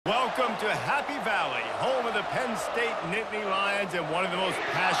Welcome to Happy Valley, home of the Penn State Nittany Lions and one of the most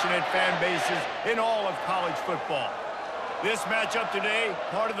passionate fan bases in all of college football. This matchup today,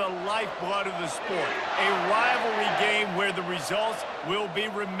 part of the lifeblood of the sport, a rivalry game where the results will be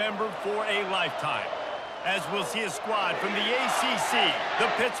remembered for a lifetime. As we'll see a squad from the ACC, the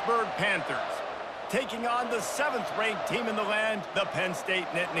Pittsburgh Panthers, taking on the 7th-ranked team in the land, the Penn State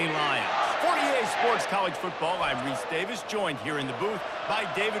Nittany Lions. For EA Sports College Football, I'm Reese Davis, joined here in the booth by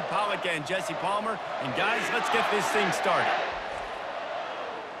David Pollack and Jesse Palmer. And guys, let's get this thing started.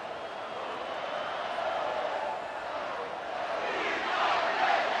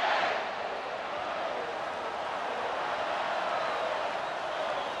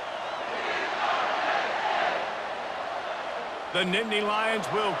 The Nittany Lions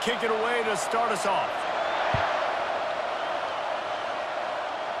will kick it away to start us off.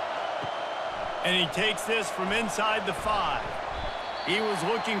 And he takes this from inside the 5. He was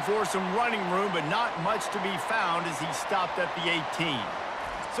looking for some running room, but not much to be found as he stopped at the 18.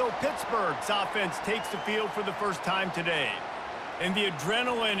 So Pittsburgh's offense takes the field for the first time today. And the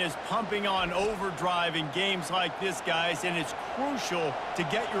adrenaline is pumping on overdrive in games like this, guys, and it's crucial to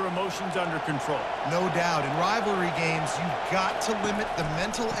get your emotions under control. No doubt. In rivalry games, you've got to limit the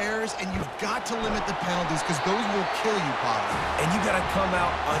mental errors, and you've got to limit the penalties, because those will kill you, Pop. And you got to come out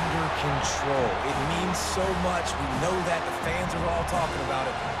under control. It means so much. We know that. The fans are all talking about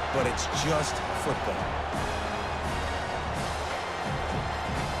it, but it's just football.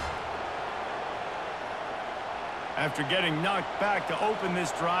 After getting knocked back to open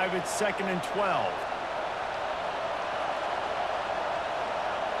this drive, it's 2nd and 12.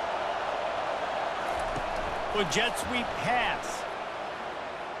 Well, jet sweep pass.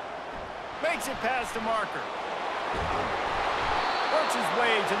 Makes it past the marker. Works his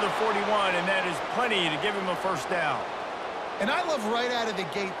way to the 41, and that is plenty to give him a first down. And I love right out of the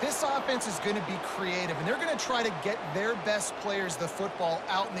gate, this offense is going to be creative, and they're going to try to get their best players the football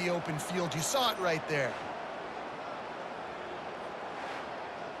out in the open field. You saw it right there.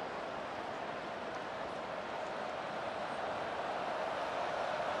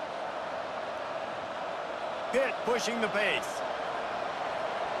 Pitt pushing the pace.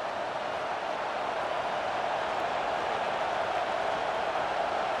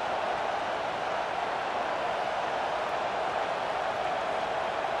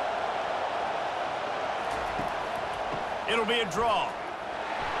 It'll be a draw.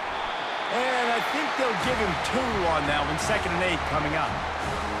 And I think they'll give him 2 on that one. 2nd and 8 coming up.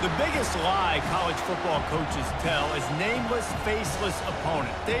 The biggest lie college football coaches tell is nameless, faceless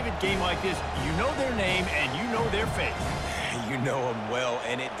opponent. David, game like this, you know their name and you know their face. You know them well,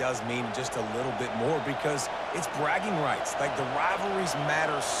 and it does mean just a little bit more because it's bragging rights. Like, the rivalries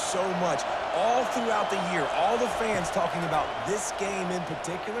matter so much all throughout the year. All the fans talking about this game in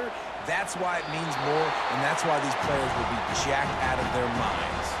particular, that's why it means more, and that's why these players will be jacked out of their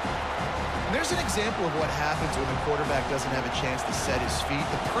minds. There's an example of what happens when the quarterback doesn't have a chance to set his feet.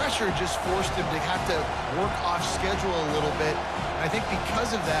 The pressure just forced him to have to work off schedule a little bit. And I think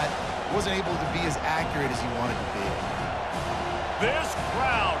because of that, wasn't able to be as accurate as he wanted to be. This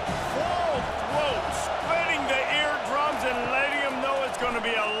crowd, full throat, splitting the eardrums and letting them know it's going to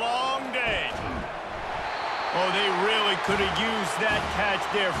be a long day. Oh, they really could have used that catch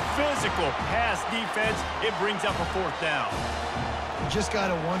there. Physical pass defense. It brings up a 4th down. You just got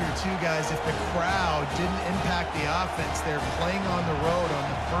to wonder, too, guys, if the crowd didn't impact the offense. They're playing on the road on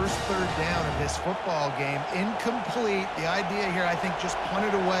the first 3rd down of this football game. Incomplete. The idea here, I think, just punt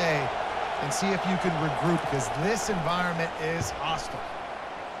it away and see if you can regroup, because this environment is hostile.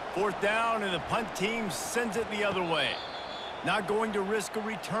 4th down, and the punt team sends it the other way. Not going to risk a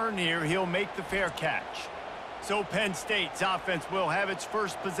return here. He'll make the fair catch. So Penn State's offense will have its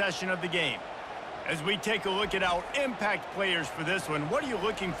first possession of the game. As we take a look at our impact players for this one, what are you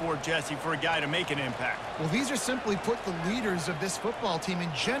looking for, Jesse, for a guy to make an impact? Well, these are simply put the leaders of this football team,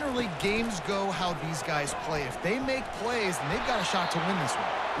 and generally games go how these guys play. If they make plays, then they've got a shot to win this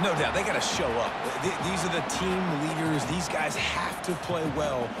one. No doubt, they got to show up. These are the team leaders. These guys have to play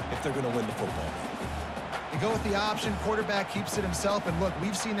well if they're going to win the football game. They go with the option, quarterback keeps it himself, and look,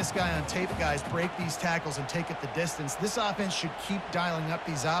 we've seen this guy on tape, guys, break these tackles and take it the distance. This offense should keep dialing up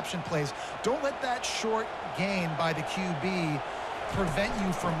these option plays. Don't let that short gain by the QB prevent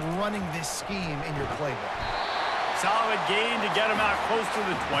you from running this scheme in your playbook. Solid gain to get him out close to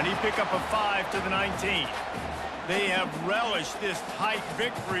the 20, pick up a 5 to the 19. They have relished this tight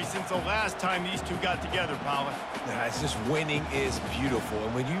victory since the last time these two got together, Pollard. It's just winning is beautiful.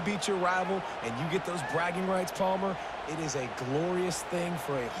 And when you beat your rival and you get those bragging rights, Palmer, it is a glorious thing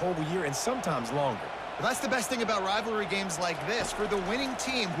for a whole year and sometimes longer. Well, that's the best thing about rivalry games like this. For the winning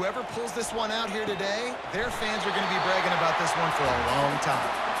team, whoever pulls this one out here today, their fans are going to be bragging about this one for a long time.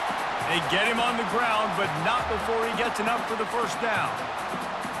 They get him on the ground, but not before he gets enough for the first down.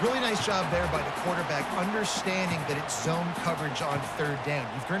 Really nice job there by the quarterback, understanding that it's zone coverage on third down.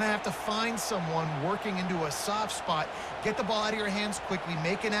 You're going to have to find someone working into a soft spot, get the ball out of your hands quickly,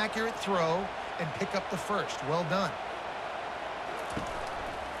 make an accurate throw, and pick up the first. Well done.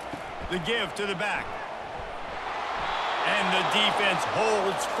 The give to the back. And the defense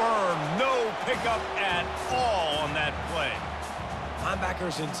holds firm. No pickup at all on that play.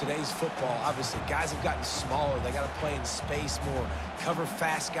 Linebackers in today's football, obviously, guys have gotten smaller. They got to play in space more, cover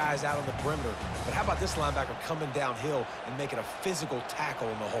fast guys out on the perimeter. But how about this linebacker coming downhill and making a physical tackle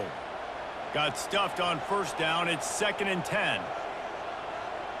in the hole? Got stuffed on first down. It's 2nd and 10.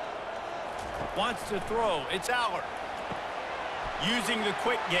 Wants to throw. It's Aller. Using the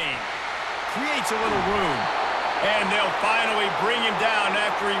quick game. Creates a little room. And they'll finally bring him down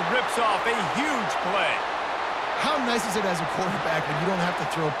after he rips off a huge play. How nice is it as a quarterback when you don't have to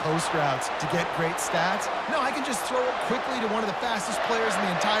throw post routes to get great stats? No, I can just throw it quickly to one of the fastest players in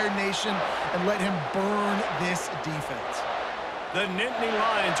the entire nation and let him burn this defense. The Nittany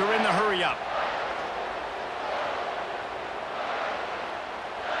Lions are in the hurry-up.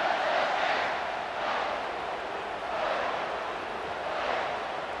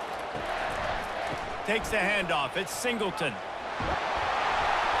 Takes the handoff. It's Singleton.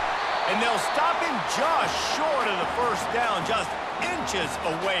 And they'll stop him just short of the first down, just inches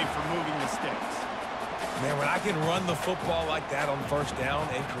away from moving the sticks. Man, when I can run the football like that on first down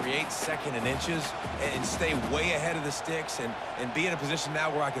and create 2nd and inches and stay way ahead of the sticks and be in a position now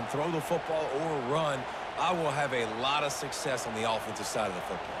where I can throw the football or run, I will have a lot of success on the offensive side of the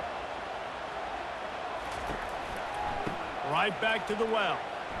football. Right back to the well.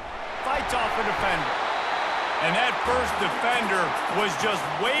 Fights off a defender. And that first defender was just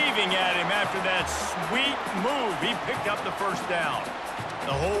waving at him after that sweet move. He picked up the first down.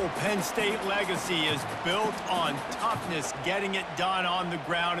 The whole Penn State legacy is built on toughness, getting it done on the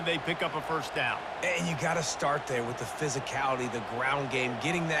ground, and they pick up a first down. And you got to start there with the physicality, the ground game,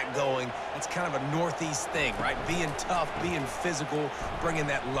 getting that going. That's kind of a Northeast thing, right? Being tough, being physical, bringing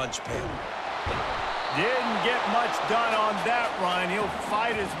that lunch pail. Didn't get much done on that run. He'll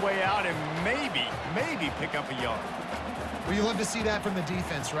fight his way out and maybe pick up a yard. Well, you love to see that from the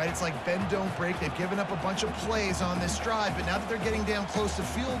defense, right? It's like bend, don't break. They've given up a bunch of plays on this drive, but now that they're getting down close to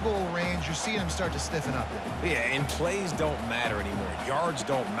field goal range, you're seeing them start to stiffen up. Yeah, and plays don't matter anymore. Yards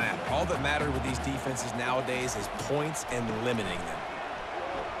don't matter. All that matters with these defenses nowadays is points and limiting them.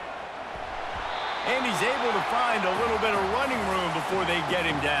 And he's able to find a little bit of running room before they get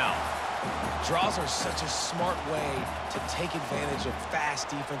him down. Draws are such a smart way to take advantage of fast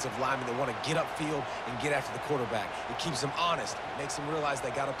defensive linemen that want to get upfield and get after the quarterback. It keeps them honest, makes them realize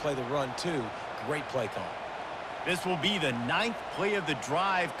they got to play the run too. Great play call. This will be the 9th play of the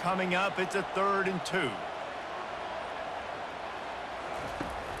drive coming up. It's a 3rd and 2.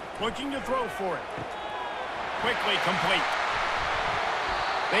 Looking to throw for it. Quickly complete.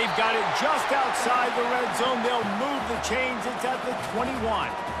 They've got it just outside the red zone. They'll move the chains. It's at the 21.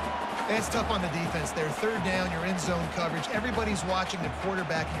 It's tough on the defense there. 3rd down, you're in zone coverage. Everybody's watching the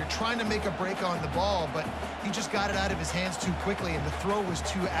quarterback, and you're trying to make a break on the ball, but he just got it out of his hands too quickly, and the throw was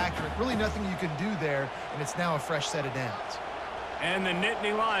too accurate. Really nothing you can do there, and it's now a fresh set of downs. And the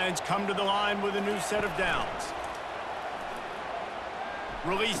Nittany Lions come to the line with a new set of downs.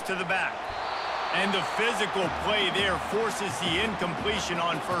 Release to the back. And the physical play there forces the incompletion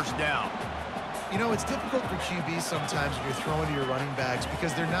on first down. You know, it's difficult for QBs sometimes when you're throwing to your running backs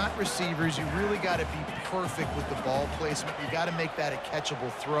because they're not receivers. You really got to be perfect with the ball placement. You got to make that a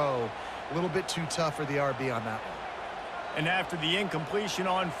catchable throw. A little bit too tough for the RB on that one. And after the incompletion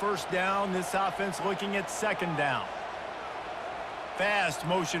on first down, this offense looking at 2nd down. Fast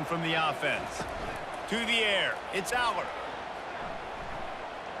motion from the offense. To the air. It's Aller.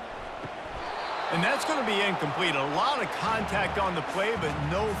 And that's going to be incomplete. A lot of contact on the play, but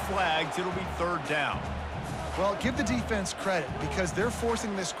no flags. It'll be 3rd down. Well, give the defense credit because they're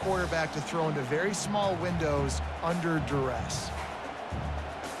forcing this quarterback to throw into very small windows under duress.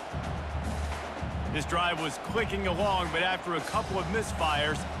 This drive was clicking along, but after a couple of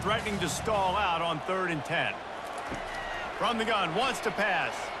misfires, threatening to stall out on 3rd and 10. From the gun, wants to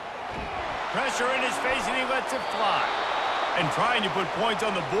pass. Pressure in his face, and he lets it fly. And trying to put points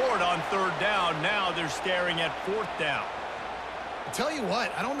on the board on 3rd down. Now they're staring at 4th down. Tell you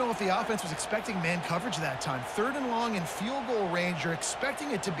what, I don't know if the offense was expecting man coverage that time. 3rd and long in field goal range, you're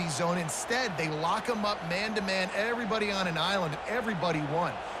expecting it to be zone. Instead, they lock them up man-to-man, everybody on an island, and everybody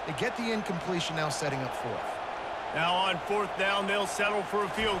won. They get the incompletion, now setting up 4th. Now on 4th down, they'll settle for a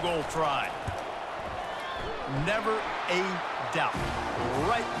field goal try. Never a doubt.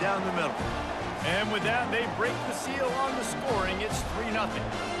 Right down the middle. And with that, they break the seal on the scoring. It's 3-0.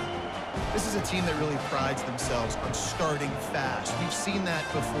 This is a team that really prides themselves on starting fast. We've seen that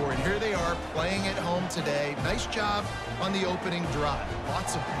before, and here they are playing at home today. Nice job on the opening drive.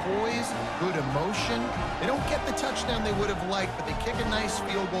 Lots of poise, good emotion. They don't get the touchdown they would have liked, but they kick a nice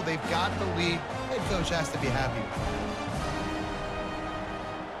field goal. They've got the lead. Head coach has to be happy.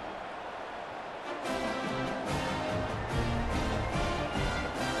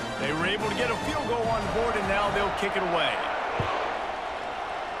 They were able to get a field goal on the board, and now they'll kick it away.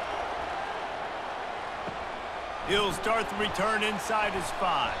 He'll start the return inside his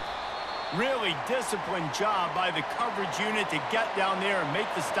 5. Really disciplined job by the coverage unit to get down there and make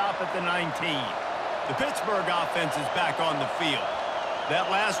the stop at the 19. The Pittsburgh offense is back on the field.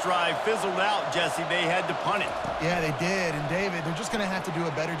 That last drive fizzled out, Jesse. They had to punt it. Yeah, they did. And, David, they're just going to have to do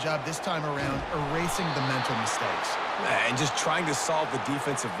a better job this time around erasing the mental mistakes. And just trying to solve the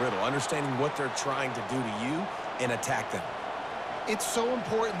defensive riddle, understanding what they're trying to do to you and attack them. It's so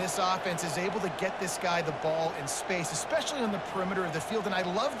important this offense is able to get this guy the ball in space, especially on the perimeter of the field. And I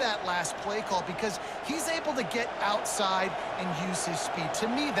love that last play call because he's able to get outside and use his speed. To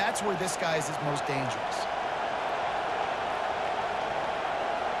me, that's where this guy is his most dangerous.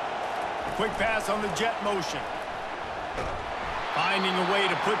 Quick pass on the jet motion. Finding a way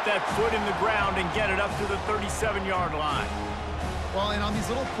to put that foot in the ground and get it up to the 37-yard line. Well, and on these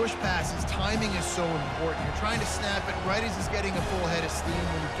little push passes, timing is so important. You're trying to snap it right as he's getting a full head of steam.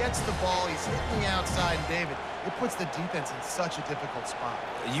 When he gets the ball, he's hitting the outside, and David, it puts the defense in such a difficult spot.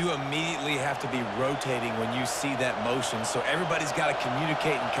 You immediately have to be rotating when you see that motion, so everybody's got to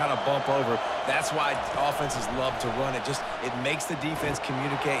communicate and kind of bump over. That's why offenses love to run it. It makes the defense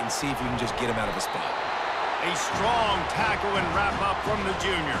communicate and see if you can just get him out of a spot. A strong tackle and wrap up from the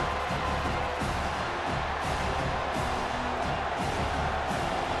junior.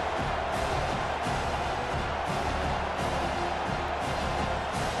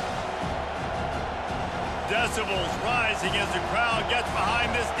 Decibels rising as the crowd gets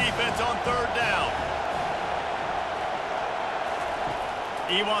behind this defense on 3rd down.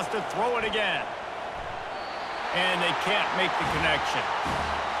 He wants to throw it again. And they can't make the connection.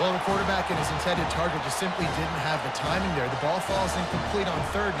 Well, the quarterback and his intended target just simply didn't have the timing there. The ball falls incomplete on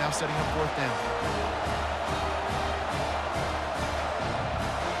 3rd, now setting up 4th down.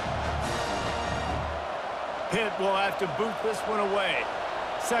 Pitt will have to boot this one away.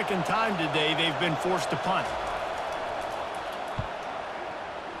 2nd time today they've been forced to punt.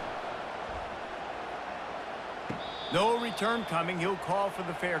 No return coming. He'll call for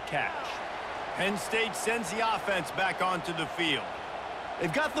the fair catch. Penn State sends the offense back onto the field.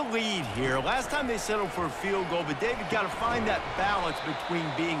 They've got the lead here. Last time they settled for a field goal, but David got to find that balance between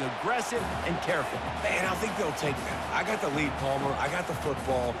being aggressive and careful. Man, I think they'll take that. I got the lead, Palmer. I got the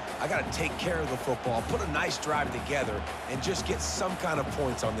football. I got to take care of the football, put a nice drive together, and just get some kind of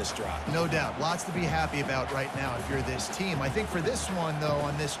points on this drive. No doubt. Lots to be happy about right now if you're this team. I think for this one, though,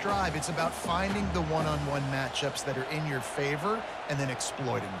 on this drive, it's about finding the one-on-one matchups that are in your favor and then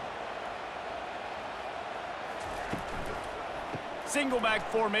exploiting them. Single back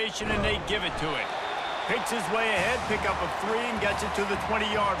formation, and they give it to him. Picks his way ahead, pick up a 3, and gets it to the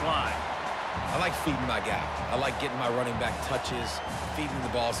 20-yard line. I like feeding my guy. I like getting my running back touches, feeding the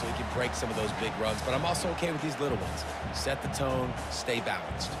ball so he can break some of those big runs, but I'm also okay with these little ones. Set the tone, stay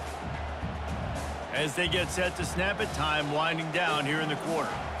balanced. As they get set to snap it, time winding down here in the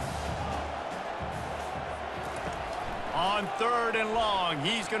quarter. On 3rd and long,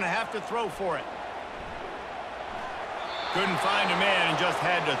 he's going to have to throw for it. Couldn't find a man and just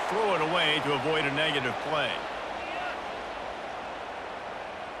had to throw it away to avoid a negative play.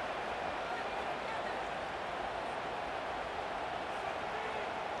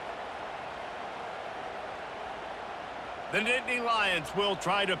 The Nittany Lions will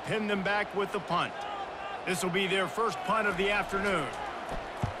try to pin them back with the punt. This will be their first punt of the afternoon.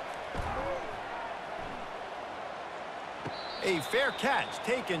 A fair catch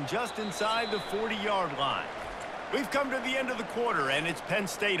taken just inside the 40-yard line. We've come to the end of the quarter, and it's Penn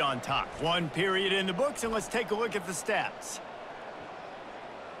State on top. 1 period in the books, and let's take a look at the stats.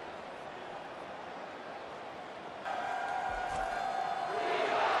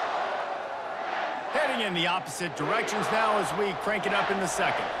 Heading in the opposite directions now as we crank it up in the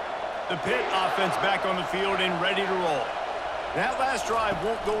 2nd. The Pitt offense back on the field and ready to roll. That last drive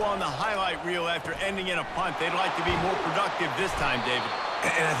won't go on the highlight reel after ending in a punt. They'd like to be more productive this time, David.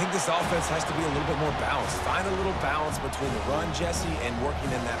 And I think this offense has to be a little bit more balanced. Find a little balance between the run, Jesse, and working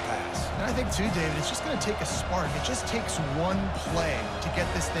in that pass. And I think, too, David, it's just going to take a spark. It just takes one play to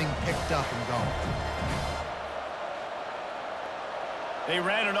get this thing picked up and going. They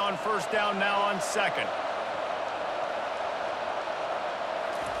ran it on first down, now on second.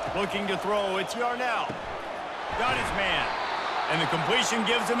 Looking to throw, it's Yarnell. Got his man. And the completion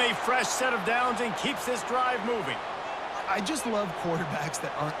gives him a fresh set of downs and keeps this drive moving. I just love quarterbacks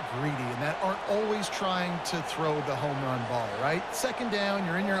that aren't greedy and that aren't always trying to throw the home run ball, right? Second down,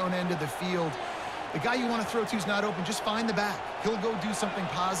 you're in your own end of the field. The guy you want to throw to is not open. Just find the back. He'll go do something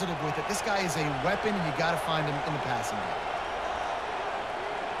positive with it. This guy is a weapon, and you got to find him in the passing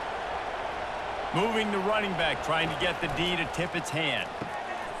game. Moving the running back, trying to get the D to tip its hand.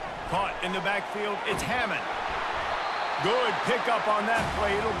 Caught in the backfield, it's Hammond. Good pickup on that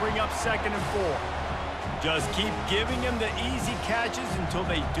play. It'll bring up 2nd and 4. Just keep giving them the easy catches until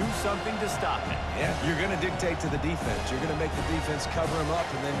they do something to stop it. Yeah, you're going to dictate to the defense. You're going to make the defense cover him up,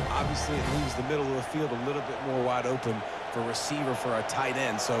 and then obviously it leaves the middle of the field a little bit more wide open for receiver for a tight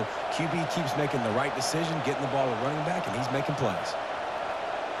end. So QB keeps making the right decision, getting the ball to running back, and he's making plays.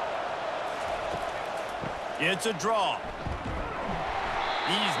 It's a draw.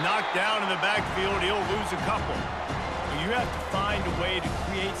 He's knocked down in the backfield. He'll lose a couple. You have to find a way to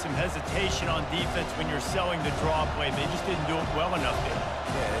create some hesitation on defense when you're selling the draw play. They just didn't do it well enough there.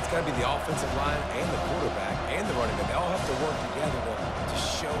 Yeah, it's got to be the offensive line and the quarterback and the running back. They all have to work together to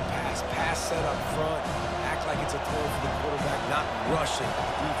show pass set up front, act like it's a throw for the quarterback, not rushing.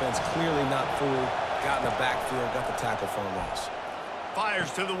 Defense clearly not fooled, got in the backfield, got the tackle for a loss.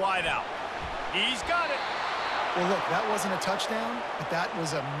 Fires to the wideout. He's got it. Well, look, that wasn't a touchdown, but that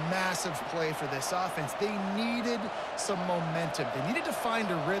was a massive play for this offense. They needed some momentum. They needed to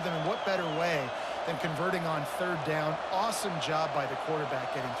find a rhythm, and what better way than converting on 3rd down. Awesome job by the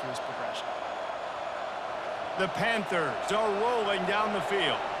quarterback getting through his progression. The Panthers are rolling down the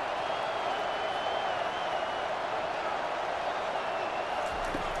field.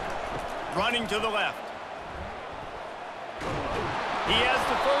 Running to the left. He has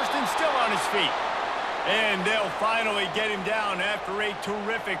the first and still on his feet. And they'll finally get him down after a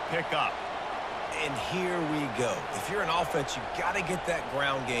terrific pickup. And here we go. If you're an offense, you got to get that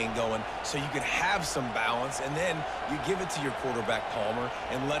ground game going so you can have some balance, and then you give it to your quarterback, Palmer,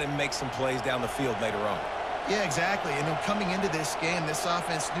 and let him make some plays down the field later on. Yeah, exactly. And coming into this game, this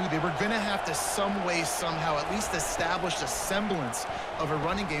offense knew they were going to have to some way, somehow, at least establish a semblance of a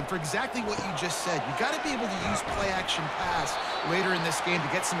running game for exactly what you just said. You got to be able to use play-action pass later in this game to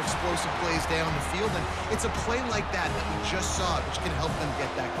get some explosive plays down the field. And it's a play like that we just saw, which can help them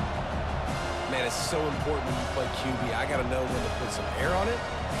get that going. Man, it's so important when you play QB. I got to know when to put some air on it,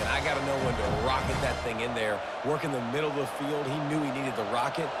 and I got to know when to rocket that thing in there. Work in the middle of the field. He knew he needed the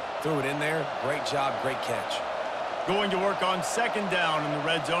rocket. Threw it in there. Great job, great catch. Going to work on 2nd down in the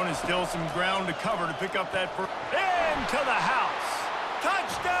red zone, and still some ground to cover to pick up that first. Into the house.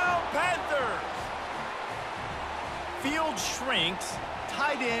 Touchdown, Panthers. Field shrinks,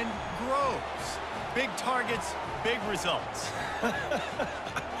 tight end grows. Big targets, big results.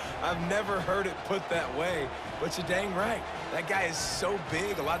 I've never heard it put that way, but you're dang right. That guy is so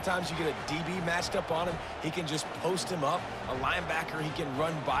big. A lot of times you get a DB matched up on him. He can just post him up. A linebacker, he can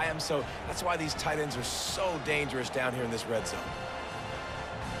run by him. So that's why these tight ends are so dangerous down here in this red zone.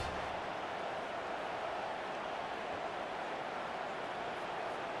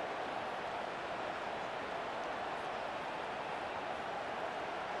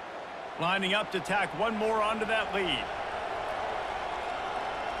 Lining up to tack one more onto that lead.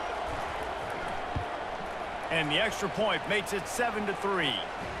 And the extra point makes it 7-3.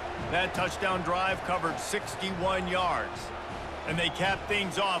 That touchdown drive covered 61 yards. And they cap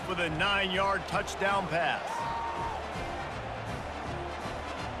things off with a 9-yard touchdown pass.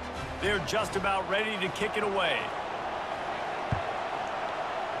 They're just about ready to kick it away.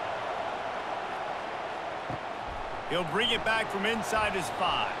 He'll bring it back from inside his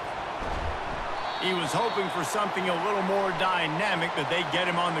 5. He was hoping for something a little more dynamic, but they get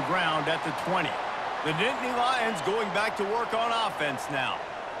him on the ground at the 20. The Nittany Lions going back to work on offense now.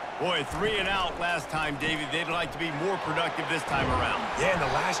 Boy, 3 and out last time, Davey. They'd like to be more productive this time around. Yeah, in the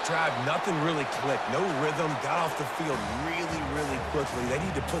last drive, nothing really clicked. No rhythm, got off the field really quickly. They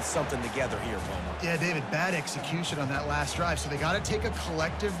need to put something together here, Palmer. Yeah, David, bad execution on that last drive, so they got to take a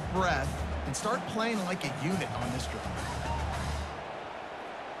collective breath and start playing like a unit on this drive.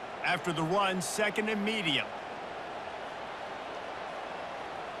 After the run, 2nd and medium.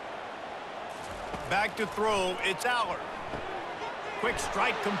 Back to throw, it's Allard. quick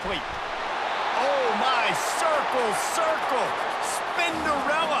strike complete. Oh, my, circle, circle.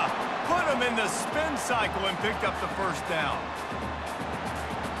 Spinderella. Put him in the spin cycle and picked up the first down.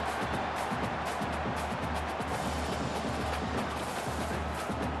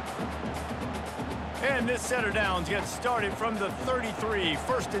 And this set of downs gets started from the 33,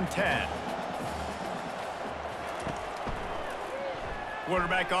 1st and 10.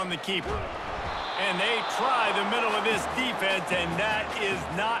 Quarterback on the keeper. And they try the middle of this defense, and that is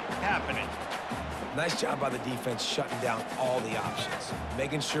not happening. Nice job by the defense shutting down all the options,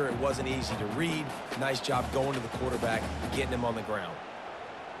 making sure it wasn't easy to read. Nice job going to the quarterback, getting him on the ground.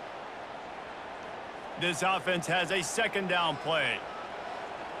 This offense has a 2nd down play.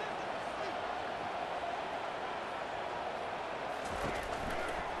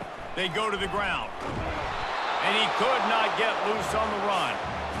 They go to the ground. And he could not get loose on the run.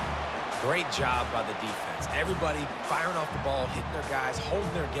 Great job by the defense. Everybody firing off the ball, hitting their guys,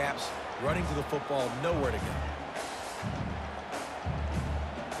 holding their gaps, running to the football, nowhere to go.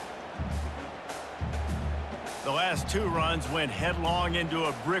 The last 2 runs went headlong into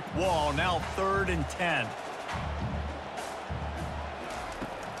a brick wall, now 3rd and 10.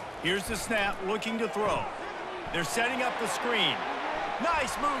 Here's the snap, looking to throw. They're setting up the screen.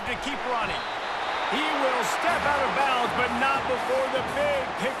 Nice move to keep running. He will step out of bounds, but not before the big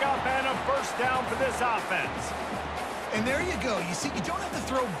pickup and a 1st down for this offense. And there you go. You see, you don't have to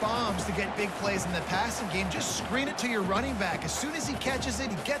throw bombs to get big plays in the passing game. Just screen it to your running back. As soon as he catches it,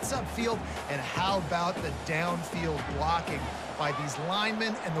 he gets upfield. And how about the downfield blocking by these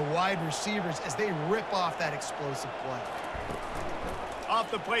linemen and the wide receivers as they rip off that explosive play.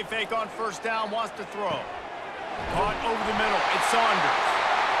 Off the play fake on 1st down, wants to throw. Caught over the middle. It's Saunders.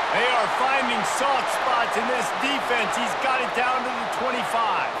 They are finding soft spots in this defense. He's got it down to the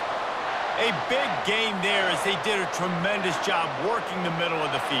 25. A big gain there as they did a tremendous job working the middle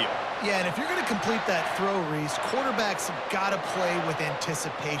of the field. Yeah, and if you're going to complete that throw, Reese, quarterbacks have got to play with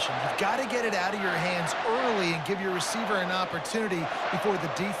anticipation. You've got to get it out of your hands early and give your receiver an opportunity before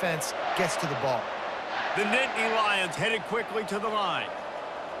the defense gets to the ball. The Nittany Lions headed quickly to the line.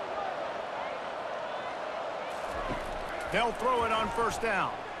 They'll throw it on 1st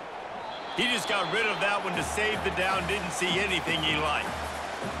down. He just got rid of that one to save the down. Didn't see anything he liked.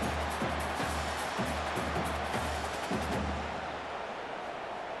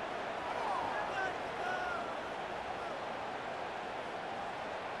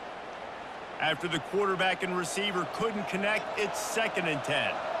 After the quarterback and receiver couldn't connect, it's 2nd and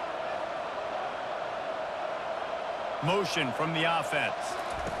 10. Motion from the offense.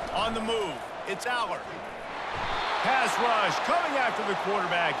 On the move, it's Aller. Pass rush coming after the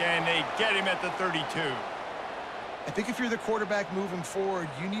quarterback, and they get him at the 32. I think if you're the quarterback moving forward,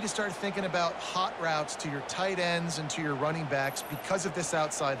 you need to start thinking about hot routes to your tight ends and to your running backs because of this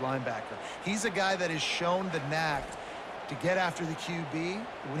outside linebacker. He's a guy that has shown the knack to get after the QB.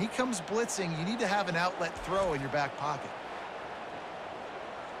 When he comes blitzing, you need to have an outlet throw in your back pocket.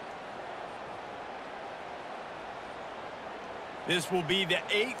 This will be the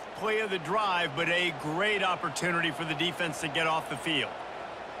 8th play of the drive, but a great opportunity for the defense to get off the field.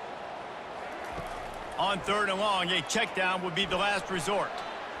 On 3rd and long, a check down would be the last resort.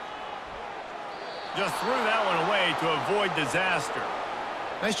 Just threw that one away to avoid disaster.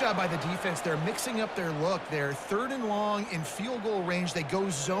 Nice job by the defense. They're mixing up their look. They're 3rd and long in field goal range. They go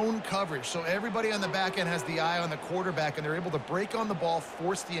zone coverage, so everybody on the back end has the eye on the quarterback, and they're able to break on the ball,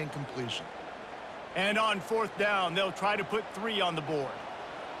 force the incompletion. And on 4th down, they'll try to put 3 on the board.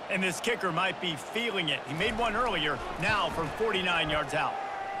 And this kicker might be feeling it. He made one earlier, now from 49 yards out.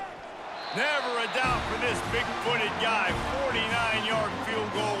 Never a doubt for this big-footed guy. 49-yard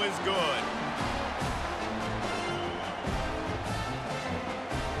field goal is good.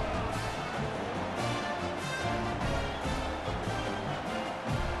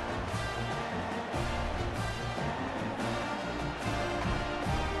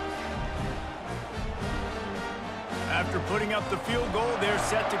 After putting up the field goal, they're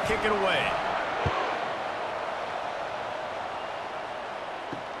set to kick it away.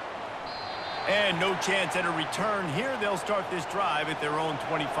 And no chance at a return here. They'll start this drive at their own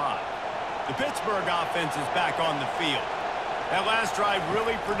 25. The Pittsburgh offense is back on the field. That last drive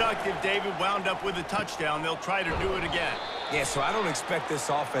really productive. David wound up with a touchdown. They'll try to do it again. Yeah, so I don't expect this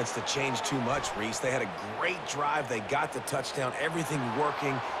offense to change too much, Reese. They had a great drive. They got the touchdown, everything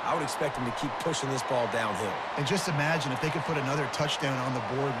working. I would expect them to keep pushing this ball downhill. And just imagine if they could put another touchdown on the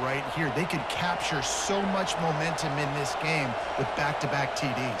board right here. They could capture so much momentum in this game with back-to-back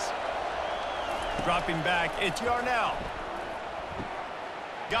TDs. Dropping back, it's Yarnell.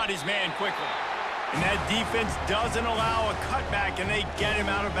 Got his man quickly. And that defense doesn't allow a cutback, and they get him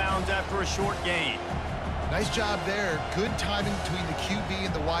out of bounds after a short gain. Nice job there. Good timing between the QB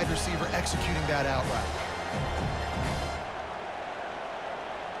and the wide receiver executing that out route.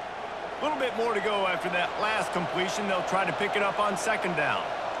 A little bit more to go after that last completion. They'll try to pick it up on second down.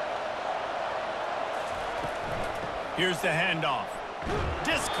 Here's the handoff.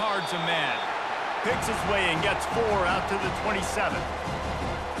 Discards a man. Picks his way and gets 4 out to the 27.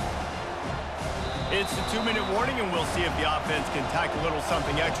 It's the 2-minute warning, and we'll see if the offense can tack a little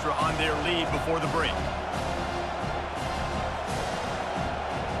something extra on their lead before the break.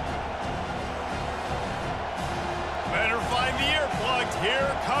 Better find the earplugs.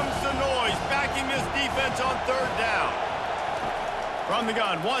 Here comes the noise, backing this defense on third down. From the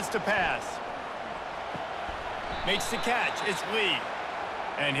gun, wants to pass. Makes the catch. It's Lee.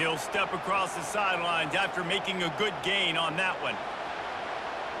 And he'll step across the sidelines after making a good gain on that one.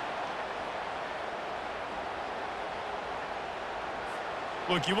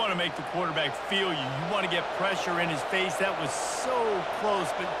 Look, you want to make the quarterback feel you. You want to get pressure in his face. That was so close,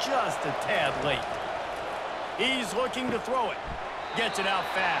 but just a tad late. He's looking to throw it. Gets it out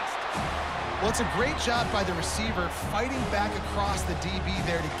fast. Well, it's a great job by the receiver fighting back across the DB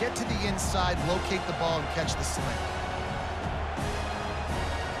there to get to the inside, locate the ball, and catch the slant.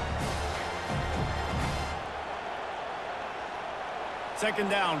 Second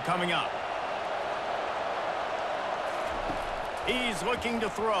down coming up. He's looking to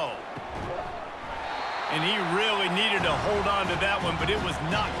throw. And he really needed to hold on to that one, but it was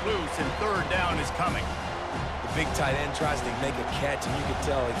knocked loose, and third down is coming. The big tight end tries to make a catch, and you can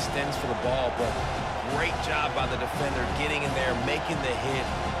tell he extends for the ball, but great job by the defender getting in there, making the hit,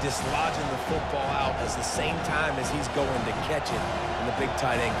 dislodging the football out at the same time as he's going to catch it, and the big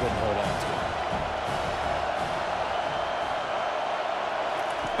tight end couldn't hold on to it.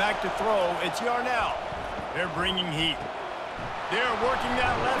 Back to throw, it's Yarnell. They're bringing heat. They're working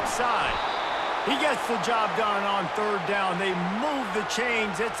that left side. He gets the job done on third down. They move the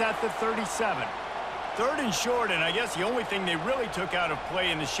chains. It's at the 37. Third and short, and I guess the only thing they really took out of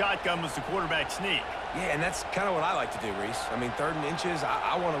play in the shotgun was the quarterback sneak. Yeah, and that's kind of what I like to do, Reese. I mean, third and inches,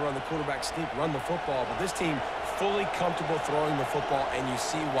 I want to run the quarterback sneak, run the football, but this team fully comfortable throwing the football, and you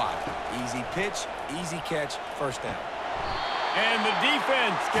see why. Easy pitch, easy catch, first down. And the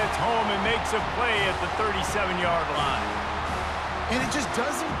defense gets home and makes a play at the 37-yard line. And it just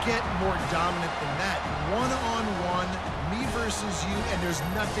doesn't get more dominant than that. One-on-one, me versus you, and there's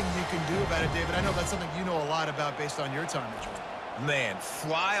nothing you can do about it, David. I know that's something you know a lot about based on your time at Georgia. Man,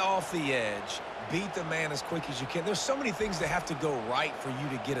 fly off the edge, beat the man as quick as you can. There's so many things that have to go right for you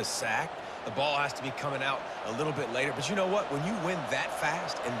to get a sack. The ball has to be coming out a little bit later. But you know what? When you win that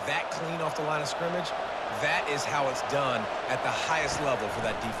fast and that clean off the line of scrimmage, that is how it's done at the highest level for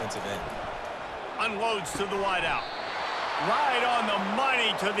that defensive end. Unloads to the wideout. Right on the money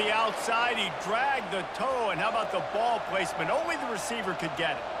to the outside. He dragged the toe, and how about the ball placement? Only the receiver could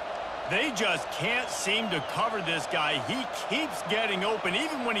get it. They just can't seem to cover this guy. He keeps getting open,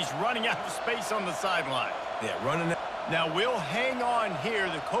 even when he's running out of space on the sideline. Yeah, running. Now, we'll hang on here.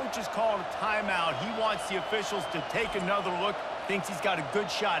 The coach has called a timeout. He wants the officials to take another look. Thinks he's got a good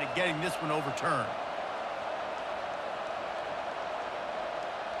shot at getting this one overturned.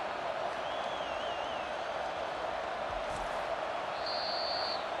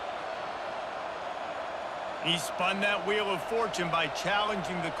 He spun that wheel of fortune by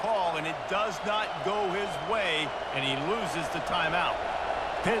challenging the call, and it does not go his way, and he loses the timeout.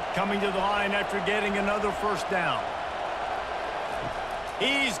 Pitt coming to the line after getting another first down.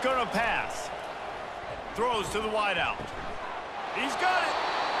 He's going to pass. Throws to the wideout. He's got it.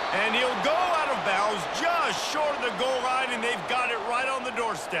 And he'll go out of bounds just short of the goal line, and they've got it right on the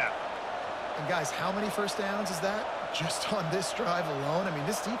doorstep. And guys, how many first downs is that? Just on this drive alone? I mean,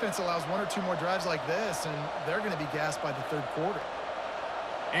 this defense allows 1 or 2 more drives like this, and they're going to be gassed by the third quarter.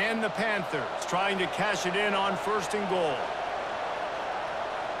 And the Panthers trying to cash it in on first and goal.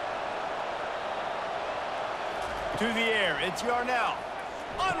 To the air, it's Yarnell.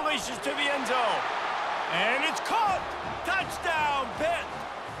 Unleashes to the end zone. And it's caught. Touchdown, Pitt.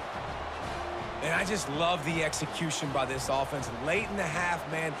 And I just love the execution by this offense. Late in the half,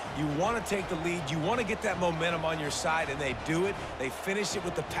 man, you want to take the lead. You want to get that momentum on your side, and they do it. They finish it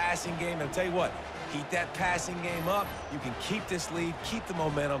with the passing game. And I'll tell you what, keep that passing game up. You can keep this lead, keep the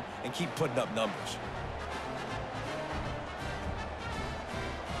momentum, and keep putting up numbers.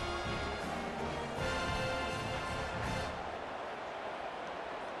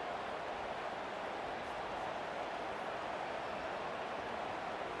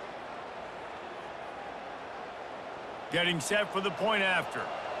 Getting set for the point after.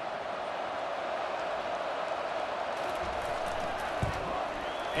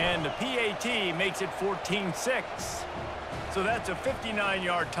 And the PAT makes it 14-6. So that's a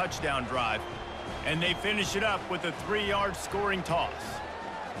 59-yard touchdown drive. And they finish it up with a 3-yard scoring toss.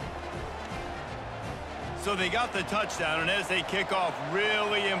 So they got the touchdown, and as they kick off,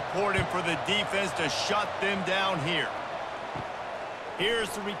 really important for the defense to shut them down here. Here's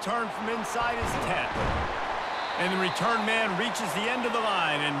the return from inside his 10. And the return man reaches the end of the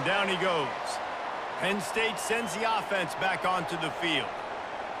line, and down he goes. Penn State sends the offense back onto the field.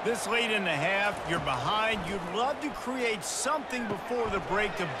 This late in the half, you're behind. You'd love to create something before the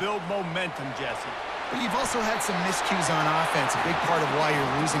break to build momentum, Jesse. But you've also had some miscues on offense, a big part of why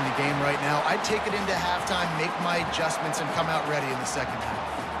you're losing the game right now. I'd take it into halftime, make my adjustments, and come out ready in the second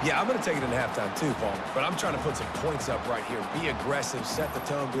half. Yeah, I'm going to take it into halftime too, Paul. But I'm trying to put some points up right here. Be aggressive, set the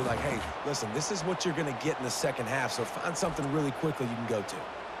tone, be like, hey, listen, this is what you're going to get in the second half, so find something really quickly you can go to.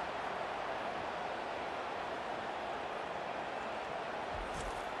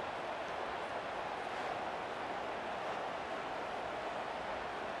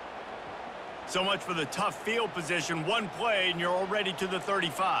 So much for the tough field position. One play, and you're already to the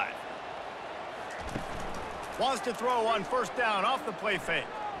 35. Wants to throw on first down off the play fake.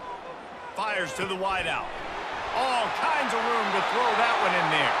 Fires to the wideout. All kinds of room to throw that one in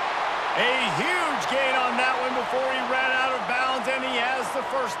there. A huge gain on that one before he ran out of bounds, and he has the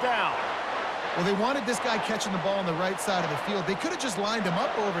first down. Well, they wanted this guy catching the ball on the right side of the field. They could have just lined him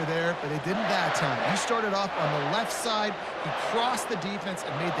up over there, but they didn't that time. He started off on the left side. He crossed the defense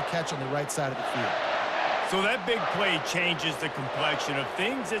and made the catch on the right side of the field. So that big play changes the complexion of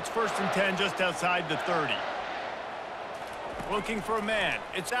things. It's 1st and 10 just outside the 30. Looking for a man.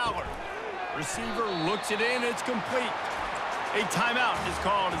 It's Allard. Receiver looks it in. It's complete. A timeout is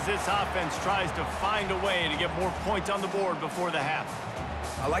called as this offense tries to find a way to get more points on the board before the half.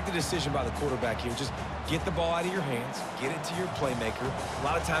 I like the decision by the quarterback here. Just get the ball out of your hands, get it to your playmaker. A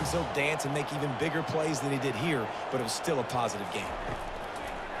lot of times he'll dance and make even bigger plays than he did here, but it was still a positive game.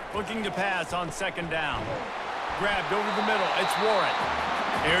 Looking to pass on second down. Grabbed over the middle. It's Warren.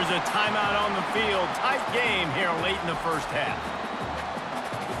 There's a timeout on the field. Tight game here late in the first half.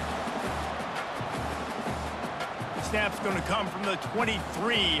 Snap's going to come from the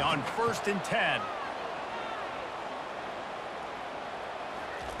 23 on 1st and 10.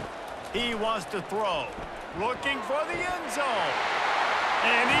 He wants to throw. Looking for the end zone.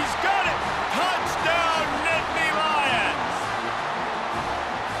 And he's got it. Touchdown, Nittany Lions.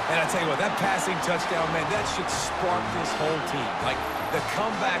 And I tell you what, that passing touchdown, man, that should spark this whole team. Like, the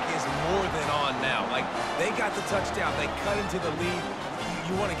comeback is more than on now. Like, they got the touchdown. They cut into the lead.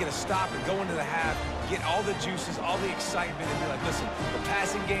 You want to get a stop and go into the half, get all the juices, all the excitement, and be like, listen, the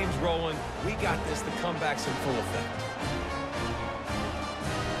passing game's rolling. We got this. The comeback's in full effect.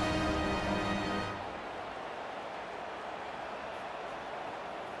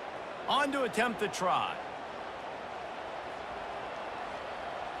 On to attempt the try.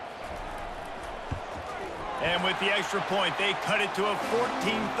 And with the extra point, they cut it to a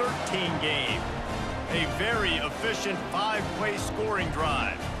 14-13 game. A very efficient 5-play scoring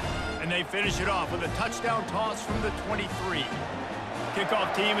drive. And they finish it off with a touchdown toss from the 23.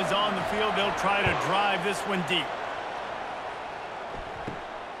 Kickoff team is on the field. They'll try to drive this one deep.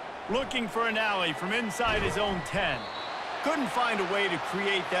 Looking for an alley from inside his own 10. Couldn't find a way to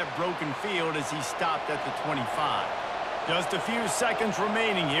create that broken field as he stopped at the 25. Just a few seconds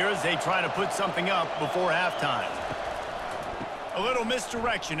remaining here as they try to put something up before halftime. A little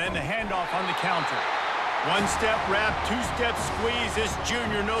misdirection and the handoff on the counter. One-step wrap, two-step squeeze. This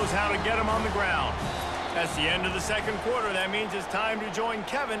junior knows how to get him on the ground. That's the end of the second quarter. That means it's time to join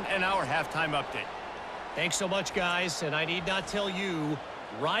Kevin and our halftime update. Thanks so much, guys. And I need not tell you,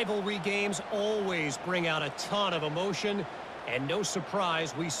 rivalry games always bring out a ton of emotion. And no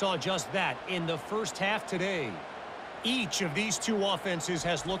surprise, we saw just that in the first half today. Each of these two offenses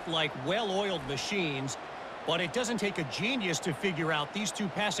has looked like well-oiled machines, but it doesn't take a genius to figure out these two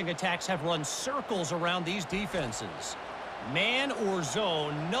passing attacks have run circles around these defenses. Man or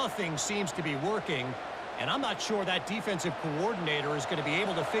zone, nothing seems to be working, and I'm not sure that defensive coordinator is going to be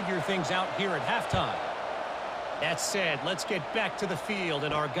able to figure things out here at halftime. That said, let's get back to the field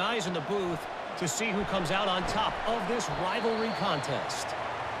and our guys in the booth to see who comes out on top of this rivalry contest.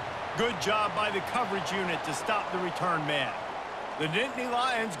 Good job by the coverage unit to stop the return man. The Nittany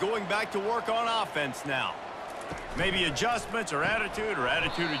Lions going back to work on offense now. Maybe adjustments or attitude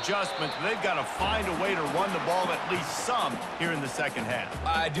adjustments. But they've got to find a way to run the ball at least some here in the second half.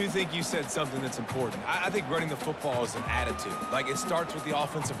 I do think you said something that's important. I think running the football is an attitude. Like, it starts with the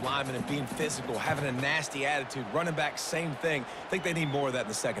offensive lineman and being physical, having a nasty attitude. Running back, same thing. I think they need more of that in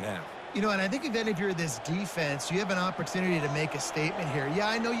the second half. You know, and I think if you're this defense, you have an opportunity to make a statement here. Yeah,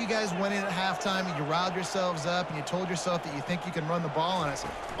 I know you guys went in at halftime and you riled yourselves up and you told yourself that you think you can run the ball on us.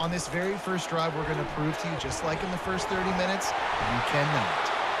 On this very first drive, we're going to prove to you, just like in the first 30 minutes, you cannot.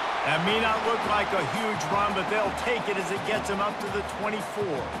 That may not look like a huge run, but they'll take it as it gets them up to the 24.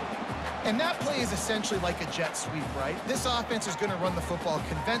 And that play is essentially like a jet sweep, right? This offense is going to run the football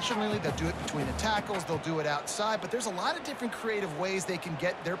conventionally. They'll do it between the tackles. They'll do it outside. But there's a lot of different creative ways they can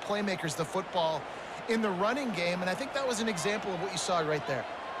get their playmakers the football in the running game. And I think that was an example of what you saw right there.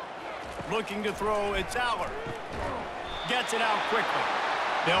 Looking to throw, it's Aller. Gets it out quickly.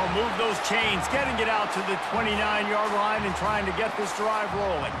 They'll move those chains, getting it out to the 29-yard line and trying to get this drive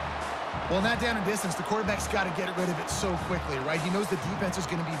rolling. Well, in that down and distance, the quarterback's got to get rid of it so quickly, right? He knows the defense is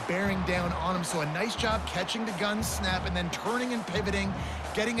going to be bearing down on him, so a nice job catching the gun snap and then turning and pivoting,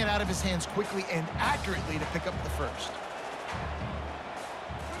 getting it out of his hands quickly and accurately to pick up the first.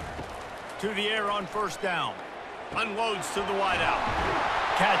 To the air on first down. Unloads to the wideout.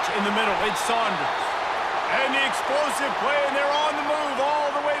 Catch in the middle. It's Saunders. And the explosive play, and they're on the move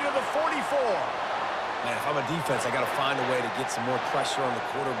all the way to the 44. Man, if I'm a defense, I got to find a way to get some more pressure on the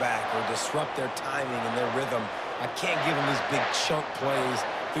quarterback or disrupt their timing and their rhythm. I can't give them these big chunk plays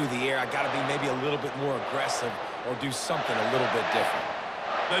through the air. I got to be maybe a little bit more aggressive or do something a little bit different.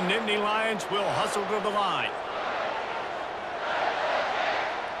 The Nittany Lions will hustle to the line.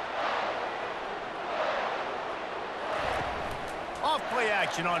 Off play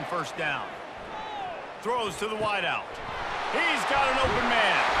action on first down. Throws to the wideout. He's got an open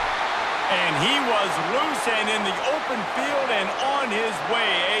man. And he was loose and in the open field and on his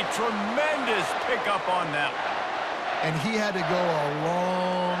way. A tremendous pickup on that one. And he had to go a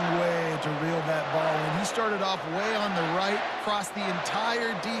long way to reel that ball in. He started off way on the right, crossed the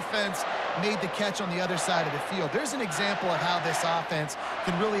entire defense, made the catch on the other side of the field. There's an example of how this offense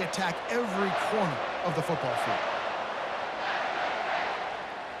can really attack every corner of the football field.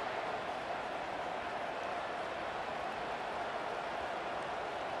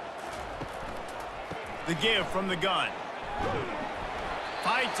 The give from the gun.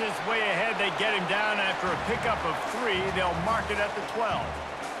 Fights his way ahead. They get him down after a pickup of 3. They'll mark it at the 12.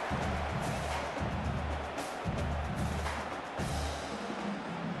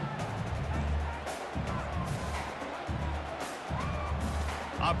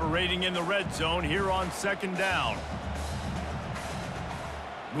 Operating in the red zone here on second down.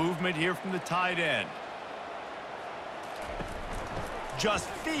 Movement here from the tight end. Just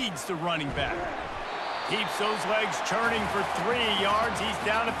feeds the running back. Keeps those legs churning for 3 yards. He's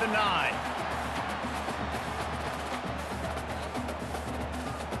down at the 9.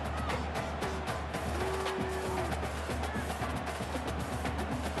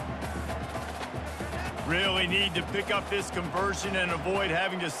 Really need to pick up this conversion and avoid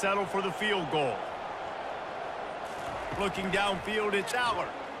having to settle for the field goal. Looking downfield, it's Aller.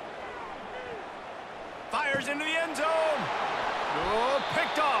 Fires into the end zone. Oh,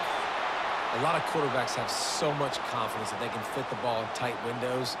 picked off. A lot of quarterbacks have so much confidence that they can fit the ball in tight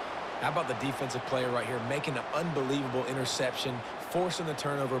windows. How about the defensive player right here making an unbelievable interception, forcing the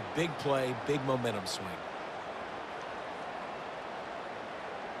turnover, big play, big momentum swing.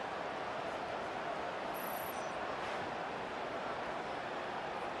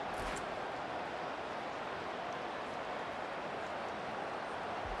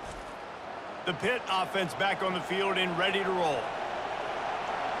 The Pitt offense back on the field and ready to roll.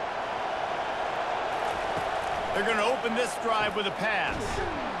 They're going to open this drive with a pass.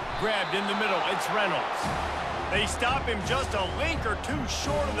 Grabbed in the middle, it's Reynolds. They stop him just a link or 2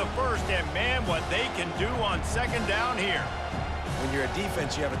 short of the first, and man, what they can do on second down here. When you're a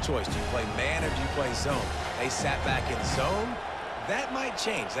defense, you have a choice. Do you play man or do you play zone? They sat back in zone. That might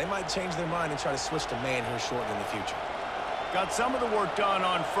change. They might change their mind and try to switch to man here shortly in the future. Got some of the work done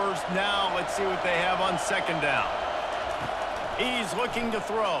on first. Now let's see what they have on second down. He's looking to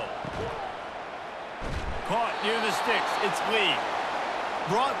throw. Caught near the sticks. It's Lee.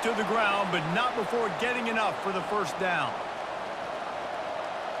 Brought to the ground, but not before getting enough for the first down.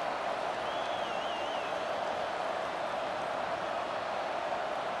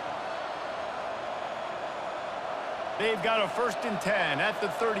 They've got a 1st and 10 at the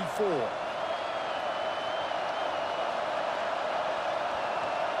 34.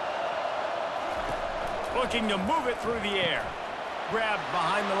 Looking to move it through the air. Grabbed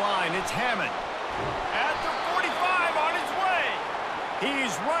behind the line. It's Hammond. At the 45 on his way.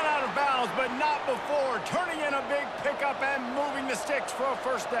 He's run out of bounds, but not before. Turning in a big pickup and moving the sticks for a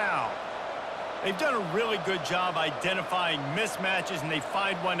first down. They've done a really good job identifying mismatches, and they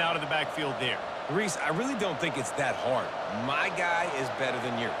find one out of the backfield there. Reese, I really don't think it's that hard. My guy is better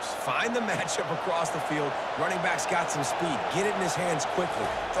than yours. Find the matchup across the field. Running back's got some speed. Get it in his hands quickly.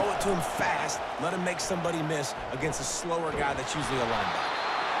 Throw it to him fast. Let him make somebody miss against a slower guy that's usually a linebacker.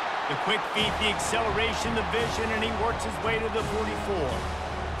 The quick feet, the acceleration, the vision, and he works his way to the 44.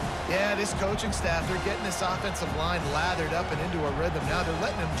 Yeah, this coaching staff, they're getting this offensive line lathered up and into a rhythm. Now they're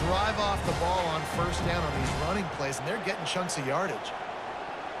letting him drive off the ball on first down on these running plays, and they're getting chunks of yardage.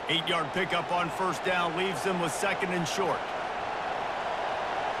 8-yard pickup on first down leaves them with second and short.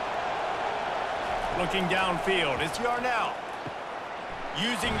 Looking downfield, it's Yarnell.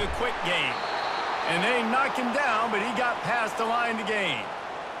 Using the quick game. And they knock him down, but he got past the line to gain.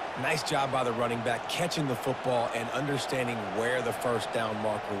 Nice job by the running back catching the football and understanding where the first down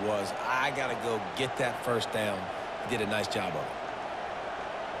marker was. I got to go get that first down. He did a nice job of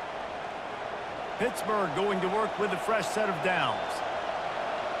it. Pittsburgh going to work with a fresh set of downs.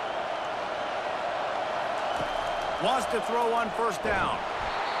 Wants to throw on first down.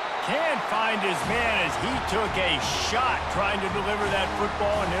 Can't find his man as he took a shot trying to deliver that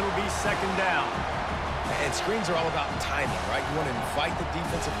football, and it'll be second down. And screens are all about timing, right? You want to invite the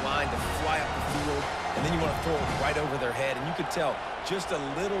defensive line to fly up the field, and then you want to throw it right over their head. And you could tell just a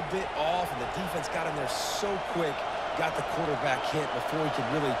little bit off, and the defense got in there so quick, got the quarterback hit before he could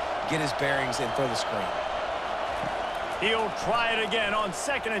really get his bearings and throw the screen. He'll try it again on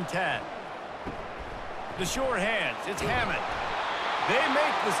 2nd and 10. The short hands, it's Hammond. They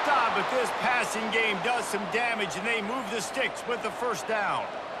make the stop, but this passing game does some damage, and they move the Stix with the first down.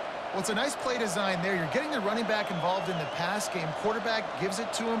 Well, it's a nice play design there. You're getting the running back involved in the pass game. Quarterback gives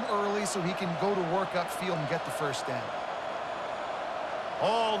it to him early so he can go to work upfield and get the first down.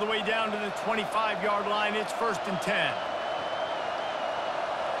 All the way down to the 25-yard line, it's 1st and 10.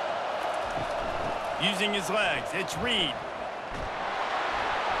 Using his legs, it's Reed.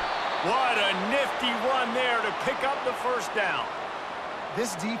 What a nifty run there to pick up the first down.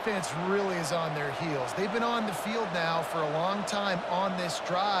 This defense really is on their heels. They've been on the field now for a long time on this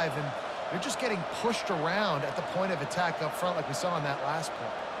drive, and they're just getting pushed around at the point of attack up front like we saw on that last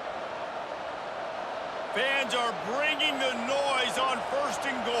play. Fans are bringing the noise on 1st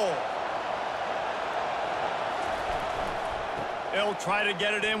and goal. They'll try to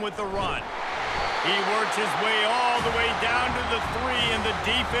get it in with the run. He works his way all the way down to the 3, and the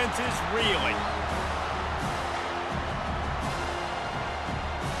defense is reeling.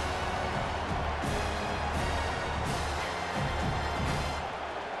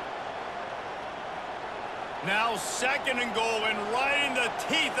 Now 2nd and goal, and right in the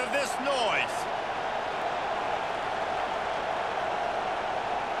teeth of this noise.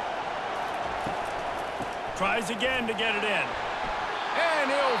 Tries again to get it in.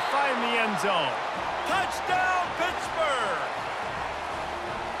 And he'll find the end zone. Touchdown, Pittsburgh!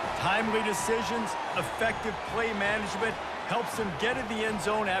 Timely decisions, effective play management helps them get in the end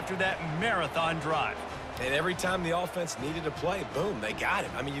zone after that marathon drive. And every time the offense needed a play, boom, they got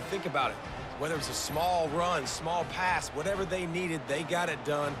it. I mean, you think about it. Whether it's a small run, small pass, whatever they needed, they got it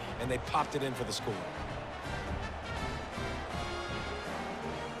done, and they popped it in for the score.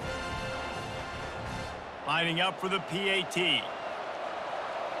 Lining up for the PAT.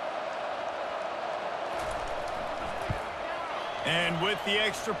 And with the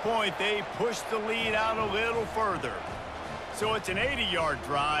extra point, they push the lead out a little further. So it's an 80-yard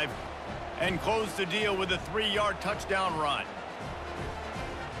drive, and close the deal with a 3-yard touchdown run.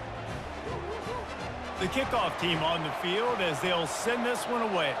 The kickoff team on the field as they'll send this one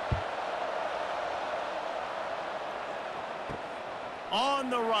away. On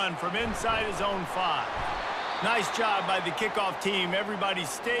the run from inside his own 5. Nice job by the kickoff team. Everybody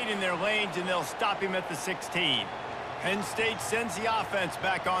stayed in their lanes, and they'll stop him at the 16. Penn State sends the offense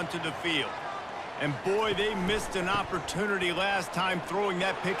back onto the field. And boy, they missed an opportunity last time throwing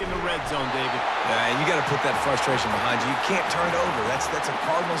that pick in the red zone, David. Yeah, and you got to put that frustration behind you. You can't turn it over. That's a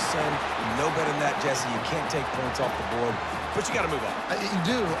cardinal sin. No better than that, Jesse. You can't take points off the board, but you got to move on. You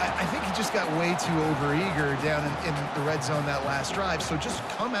do. I think he just got way too overeager down in the red zone that last drive. So just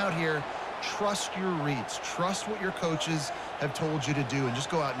come out here, trust your reads, trust what your coaches have told you to do, and just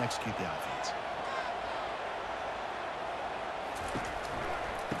go out and execute the offense.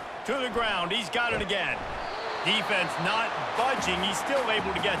 To the ground, he's got it again. Defense not budging. He's still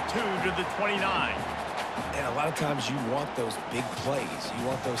able to get 2 to the 29. And a lot of times you want those big plays. You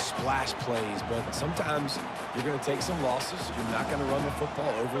want those splash plays, but sometimes you're going to take some losses. You're not going to run the football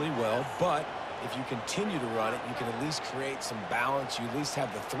overly well, but if you continue to run it, you can at least create some balance. You at least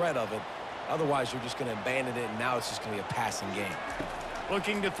have the threat of it. Otherwise, you're just going to abandon it, and now it's just going to be a passing game.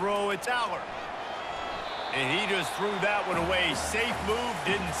 Looking to throw, it's Aller. And he just threw that one away. Safe move,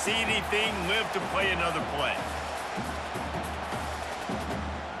 didn't see anything, lived to play another play.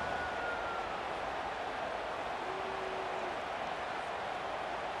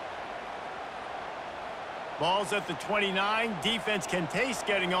 Ball's at the 29. Defense can taste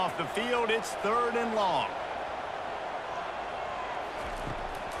getting off the field. It's 3rd and long.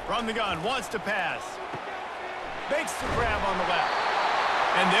 From the gun, wants to pass. Makes the grab on the left.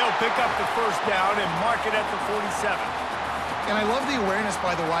 And they'll pick up the first down and mark it at the 47. And I love the awareness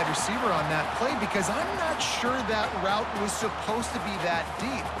by the wide receiver on that play because I'm not sure that route was supposed to be that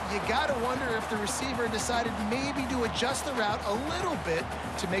deep. You got to wonder if the receiver decided maybe to adjust the route a little bit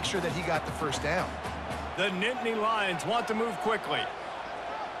to make sure that he got the first down. The Nittany Lions want to move quickly.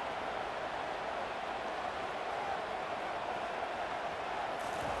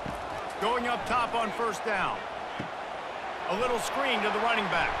 Going up top on first down. A little screen to the running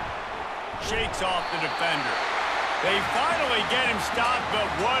back. Shakes off the defender. They finally get him stopped, but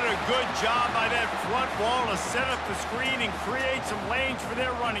what a good job by that front wall to set up the screen and create some lanes for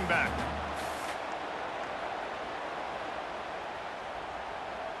their running back.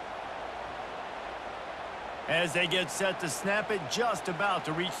 As they get set to snap it, just about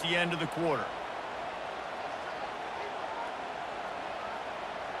to reach the end of the quarter.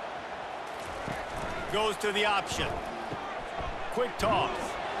 Goes to the option. Quick toss.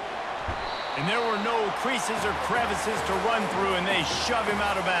 And there were no creases or crevices to run through, and they shove him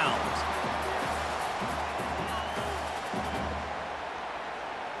out of bounds.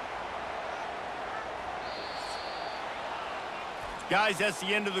 Guys, that's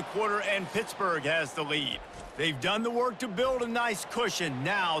the end of the quarter, and Pittsburgh has the lead. They've done the work to build a nice cushion.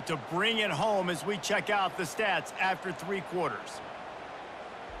 Now to bring it home as we check out the stats after 3 quarters.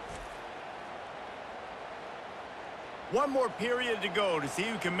 One more period to go to see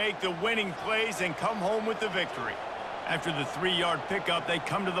who can make the winning plays and come home with the victory. After the 3-yard pickup, they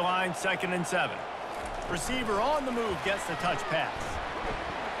come to the line 2nd and 7. Receiver on the move gets the touch pass.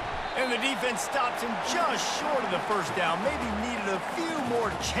 And the defense stops him just short of the first down. Maybe needed a few more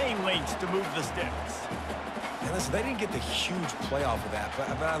chain links to move the sticks. And listen, they didn't get the huge play off of that, but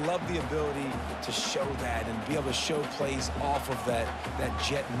I love the ability to show that and be able to show plays off of that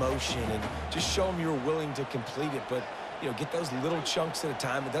jet motion and just show them you're willing to complete it. But, you know, get those little chunks at a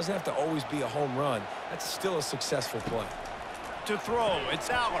time. It doesn't have to always be a home run. That's still a successful play. To throw, it's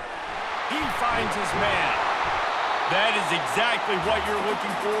Aller. He finds his man. That is exactly what you're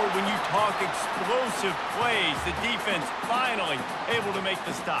looking for when you talk explosive plays. The defense finally able to make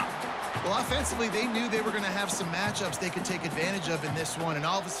the stop. Well, offensively, they knew they were going to have some matchups they could take advantage of in this one. And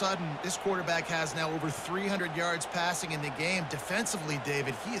all of a sudden, this quarterback has now over 300 yards passing in the game. Defensively,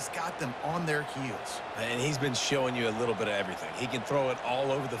 David, he has got them on their heels. And he's been showing you a little bit of everything. He can throw it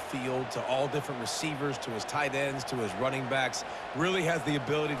all over the field to all different receivers, to his tight ends, to his running backs. Really has the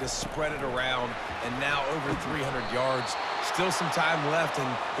ability to spread it around. And now over 300 yards. Still some time left,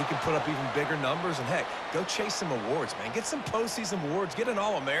 and he can put up even bigger numbers. And, heck, go chase some awards, man. Get some postseason awards. Get an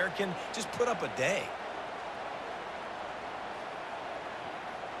All-American. Just put up a day.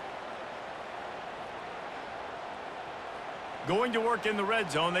 Going to work in the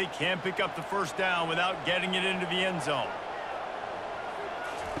red zone. They can't pick up the first down without getting it into the end zone.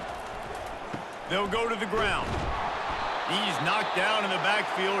 They'll go to the ground. He's knocked down in the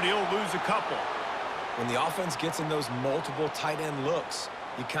backfield. He'll lose a couple. When the offense gets in those multiple tight end looks,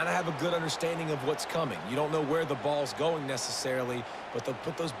 you kind of have a good understanding of what's coming. You don't know where the ball's going necessarily, but they'll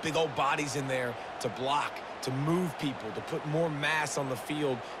put those big old bodies in there to block, to move people, to put more mass on the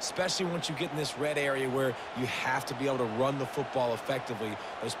field, especially once you get in this red area where you have to be able to run the football effectively.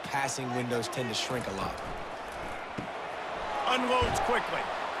 Those passing windows tend to shrink a lot. Unloads quickly.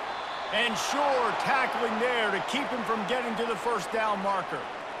 And sure, tackling there to keep him from getting to the first down marker.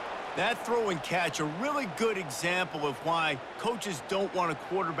 That throw and catch, a really good example of why coaches don't want a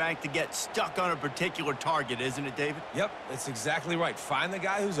quarterback to get stuck on a particular target, isn't it, David? Yep, that's exactly right. Find the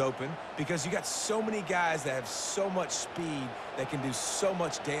guy who's open, because you got so many guys that have so much speed that can do so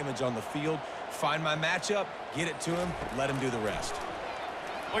much damage on the field. Find my matchup, get it to him, let him do the rest.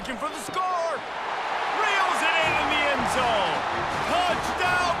 Looking for the score. Reels it in the end zone.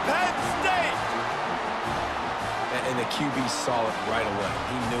 Touchdown, Penn State. And the QB saw it right away.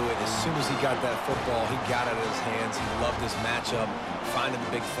 He knew it. As soon as he got that football, he got it in his hands. He loved his matchup, finding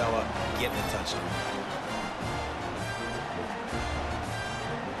the big fella, getting a touchdown.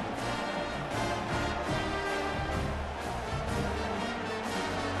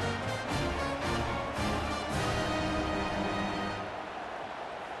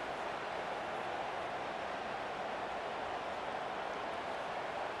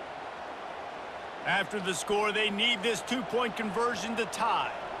 After the score, they need this two-point conversion to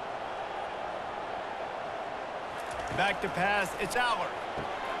tie. Back to pass, it's Aller.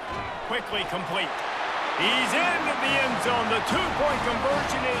 Quickly complete. He's into the end zone. The two-point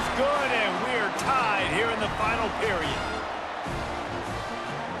conversion is good, and we're tied here in the final period.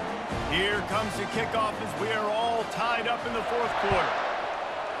 Here comes the kickoff as we are all tied up in the fourth quarter.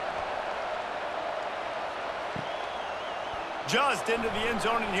 Just into the end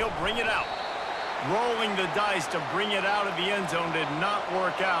zone, and he'll bring it out. Rolling the dice to bring it out of the end zone did not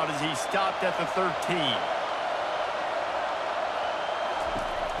work out as he stopped at the 13.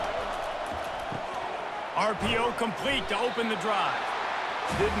 RPO complete to open the drive.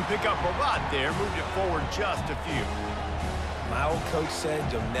 Didn't pick up a lot there, moved it forward just a few. My old coach said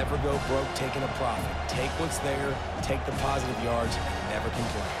you'll never go broke taking a profit. Take what's there, take the positive yards, and never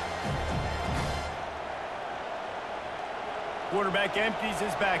complain. Quarterback empties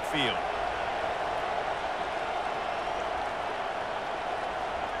his backfield.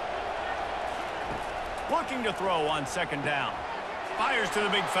 Looking to throw on second down. Fires to the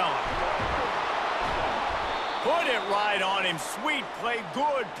big fella. Put it right on him. Sweet play,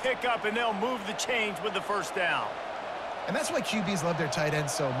 good pickup, and they'll move the chains with the first down. And that's why QBs love their tight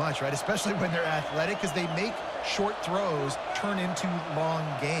ends so much, right? Especially when they're athletic, because they make short throws turn into long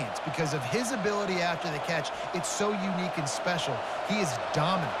gains. Because of his ability after the catch, it's so unique and special. He is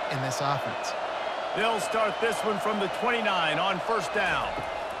dominant in this offense. They'll start this one from the 29 on first down.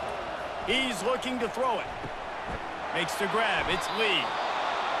 He's looking to throw it. Makes the grab. It's Lee.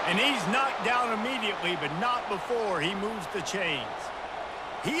 And he's knocked down immediately, but not before he moves the chains.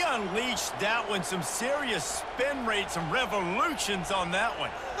 He unleashed that one. Some serious spin rate, some revolutions on that one.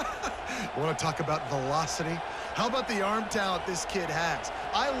 You want to talk about velocity? How about the arm talent this kid has?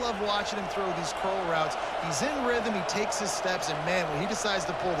 I love watching him throw these curl routes. He's in rhythm, he takes his steps, and man, when he decides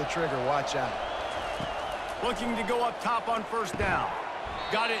to pull the trigger, watch out. Looking to go up top on first down.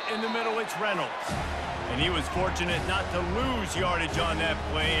 Got it in the middle, it's Reynolds. And he was fortunate not to lose yardage on that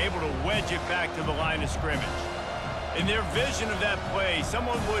play, able to wedge it back to the line of scrimmage. In their vision of that play,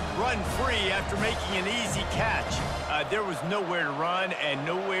 someone would run free after making an easy catch. There was nowhere to run and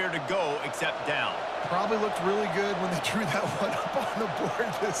nowhere to go except down. Probably looked really good when they drew that one up on the board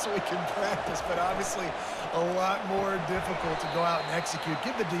this week in practice, but obviously a lot more difficult to go out and execute.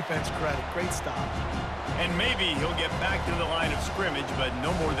 Give the defense credit. Great stop. And maybe he'll get back to the line of scrimmage, but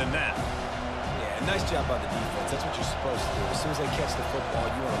no more than that. Nice job by the defense. That's what you're supposed to do. As soon as they catch the football,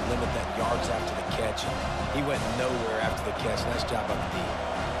 you want to limit that yards after the catch. He went nowhere after the catch. Nice job by the D.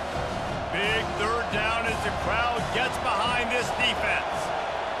 Big third down as the crowd gets behind this defense.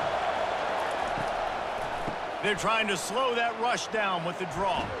 They're trying to slow that rush down with the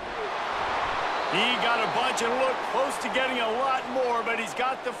draw. He got a bunch and looked close to getting a lot more, but he's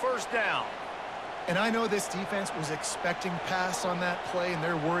got the first down. And I know this defense was expecting pass on that play, and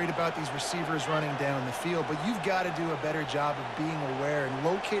they're worried about these receivers running down the field. But you've got to do a better job of being aware and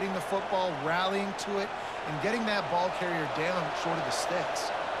locating the football, rallying to it, and getting that ball carrier down short of the sticks.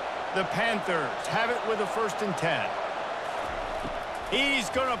 The Panthers have it with a 1st and 10. He's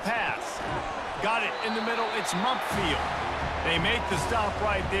going to pass. Got it in the middle. It's Mumpfield. They make the stop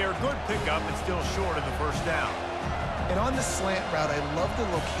right there. Good pickup, but still short of the first down. And on the slant route, I love the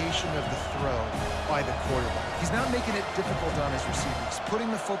location of the throw by the quarterback. He's not making it difficult on his receiver. He's putting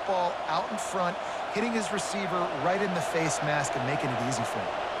the football out in front, hitting his receiver right in the face mask and making it easy for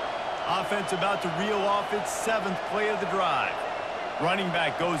him. Offense about to reel off its 7th play of the drive. Running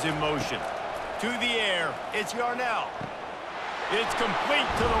back goes in motion. To the air, it's Yarnell. It's complete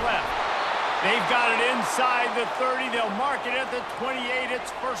to the left. They've got it inside the 30. They'll mark it at the 28.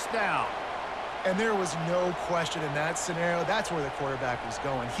 It's first down. And there was no question in that scenario. That's where the quarterback was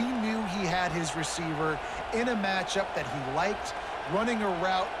going. He knew he had his receiver in a matchup that he liked, running a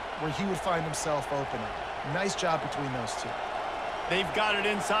route where he would find himself open. Nice job between those two. They've got it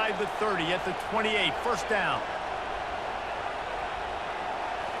inside the 30 at the 28. First down.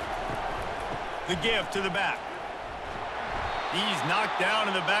 The give to the back. He's knocked down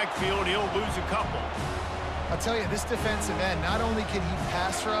in the backfield. He'll lose a couple. I'll tell you, this defensive end, not only can he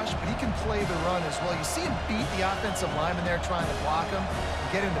pass rush, but he can play the run as well. You see him beat the offensive lineman there trying to block him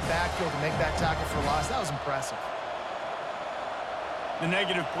and get into backfield to make that tackle for loss. That was impressive. The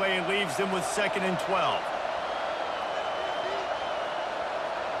negative play leaves them with 2nd and 12.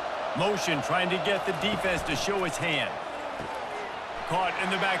 Motion trying to get the defense to show his hand. Caught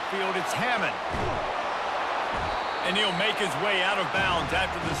in the backfield, it's Hammond. And he'll make his way out of bounds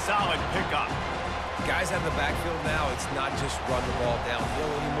after the solid pickup. Guys out of the backfield now, it's not just run the ball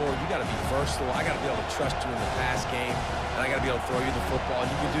downhill anymore. You got to be versatile. I got to be able to trust you in the pass game, and I got to be able to throw you the football, and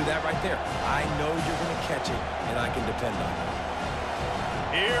you can do that right there. I know you're going to catch it, and I can depend on it.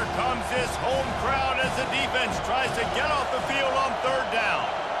 Here comes this home crowd as the defense tries to get off the field on third down.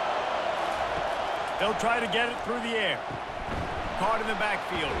 They'll try to get it through the air. Caught in the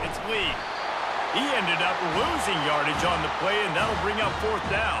backfield. It's Lee. He ended up losing yardage on the play, and that'll bring up fourth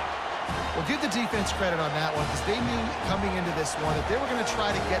down. Well, give the defense credit on that one because they knew coming into this one that they were going to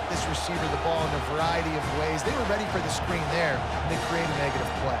try to get this receiver the ball in a variety of ways. They were ready for the screen there, and they create a negative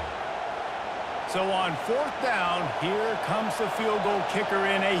play. So on fourth down, here comes the field goal kicker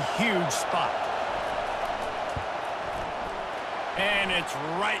in a huge spot. And it's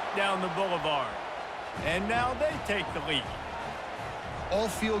right down the boulevard. And now they take the lead. All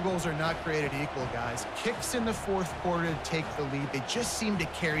field goals are not created equal, guys. Kicks in the fourth quarter to take the lead. They just seem to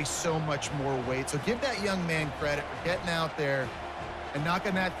carry so much more weight. So give that young man credit for getting out there and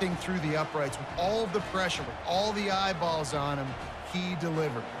knocking that thing through the uprights with all of the pressure, with all the eyeballs on him. He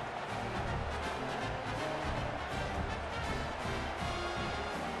delivered.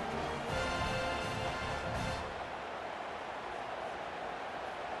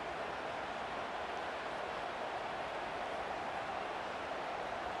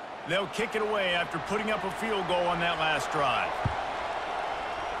 They'll kick it away after putting up a field goal on that last drive.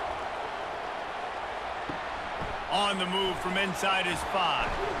 On the move from inside his 5.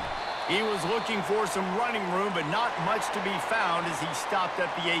 He was looking for some running room, but not much to be found as he stopped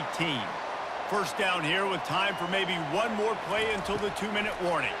at the 18. First down here with time for maybe one more play until the 2-minute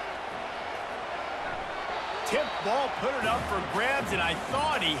warning. Tipped ball, put it up for grabs, and I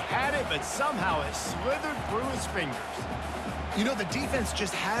thought he had it, but somehow it slithered through his fingers. You know, the defense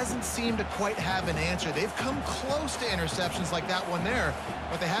just hasn't seemed to quite have an answer. They've come close to interceptions like that one there,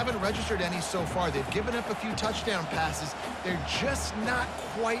 but they haven't registered any so far. They've given up a few touchdown passes. They're just not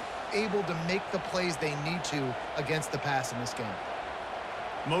quite able to make the plays they need to against the pass in this game.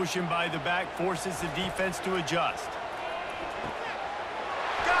 Motion by the back forces the defense to adjust.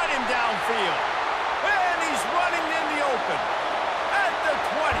 Got him downfield. And he's running in the open. At the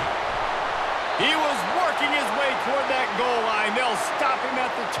 20. He was working his way toward that goal line. They'll stop him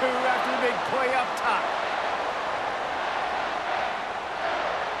at the 2 after the big play up top.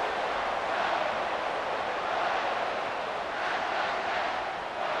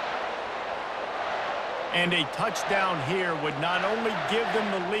 And a touchdown here would not only give them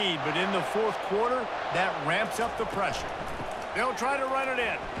the lead, but in the fourth quarter, that ramps up the pressure. They'll try to run it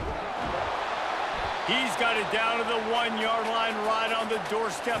in. He's got it down to the 1-yard line right on the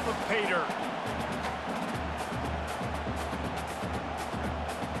doorstep of pay dirt.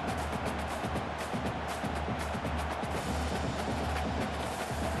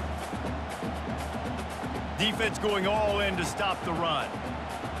 Defense going all in to stop the run.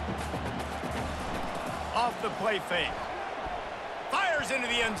 Off the play fake. Fires into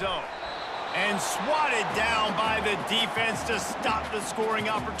the end zone. And swatted down by the defense to stop the scoring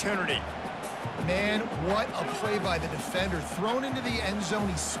opportunity. Man, what a play by the defender. Thrown into the end zone,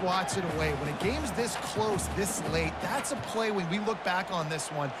 he swats it away. When a game's this close, this late, that's a play when we look back on this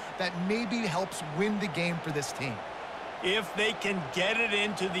one that maybe helps win the game for this team. If they can get it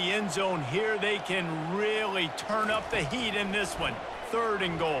into the end zone here, they can really turn up the heat in this one. 3rd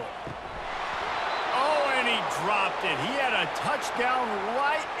and goal. Oh, and he dropped it. He had a touchdown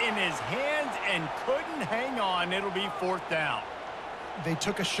right in his hands and couldn't hang on. It'll be 4th down. They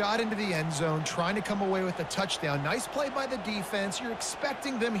took a shot into the end zone, trying to come away with a touchdown. Nice play by the defense. You're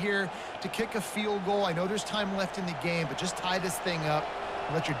expecting them here to kick a field goal. I know there's time left in the game, but just tie this thing up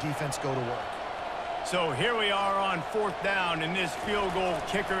and let your defense go to work. So here we are on 4th down, and this field goal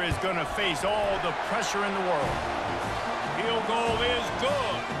kicker is going to face all the pressure in the world. Field goal is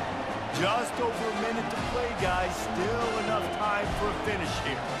good. Just over a minute to play, guys. Still enough time for a finish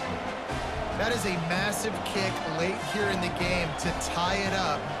here. That is a massive kick late here in the game to tie it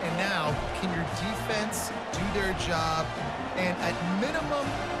up. And now, can your defense do their job and at minimum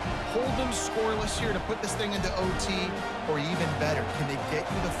hold them scoreless here to put this thing into OT, or even better, can they get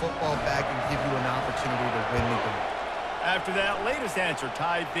you the football back and give you an opportunity to win the game? After that latest answer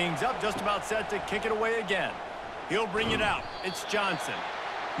tied things up, just about set to kick it away again. He'll bring it out. It's Johnson.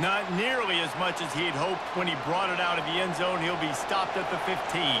 Not nearly as much as he'd hoped when he brought it out of the end zone. He'll be stopped at the 15.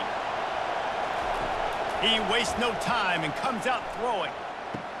 He wastes no time and comes out throwing.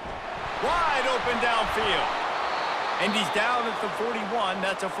 Wide open downfield. And he's down at the 41.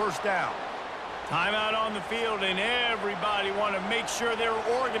 That's a 1st down. Timeout on the field, and everybody want to make sure they're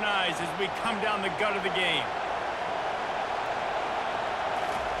organized as we come down the gut of the game.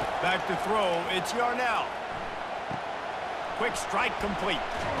 Back to throw, it's Yarnell. Quick strike complete.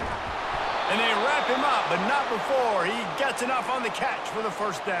 And they wrap him up, but not before he gets enough on the catch for the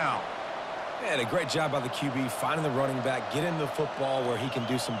first down. And a great job by the QB finding the running back, get him the football where he can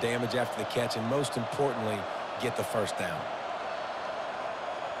do some damage after the catch, and most importantly, get the first down.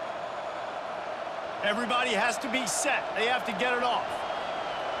 Everybody has to be set. They have to get it off.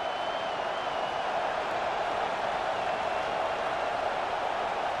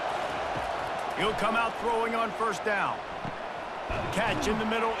 He'll come out throwing on first down. Catch in the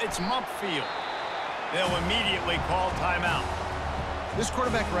middle, it's Mumpfield. They'll immediately call timeout. This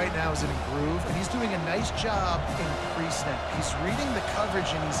quarterback right now is in a groove, and he's doing a nice job in pre-snap. He's reading the coverage,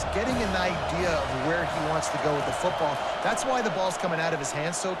 and he's getting an idea of where he wants to go with the football. That's why the ball's coming out of his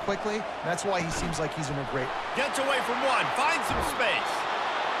hands so quickly, and that's why he seems like he's in a great... Gets away from one, finds some space.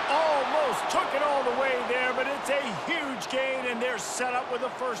 Almost took it all the way there, but it's a huge gain, and they're set up with a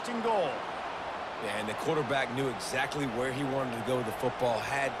 1st and goal. Yeah, and the quarterback knew exactly where he wanted to go with the football,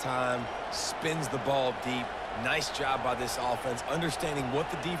 had time, spins the ball deep. Nice job by this offense, understanding what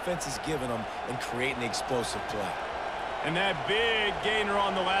the defense is giving them and creating the explosive play. And that big gainer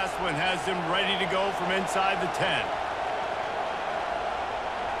on the last one has them ready to go from inside the 10.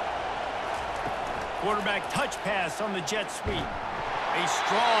 Quarterback touch pass on the jet sweep. A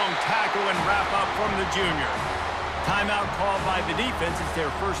strong tackle and wrap up from the junior. Timeout called by the defense. It's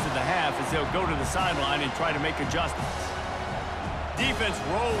their first of the half as they'll go to the sideline and try to make adjustments. Defense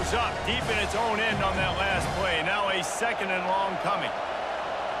rolls up deep in its own end on that last play. Now a 2nd and long coming.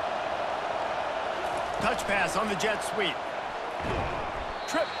 Touch pass on the jet sweep.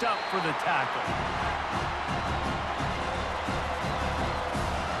 Tripped up for the tackle.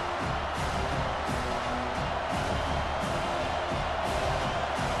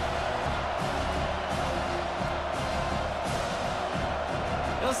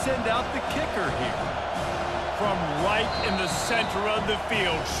 They'll send out the kicker here. From right in the center of the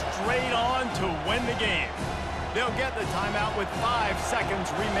field, straight on to win the game. They'll get the timeout with 5 seconds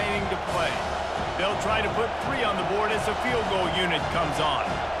remaining to play. They'll try to put 3 on the board as the field goal unit comes on.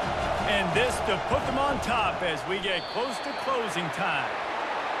 And this to put them on top as we get close to closing time.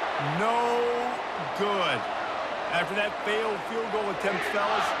 No good. After that failed field goal attempt,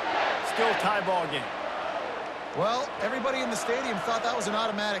 fellas, still tie ball game. Well, everybody in the stadium thought that was an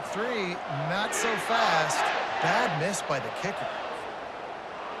automatic 3. Not so fast. Bad miss by the kicker.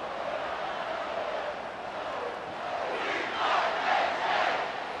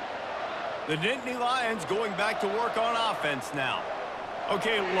 The Nittany Lions going back to work on offense now.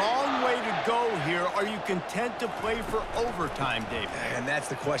 Okay, long way to go here. Are you content to play for overtime, David? And that's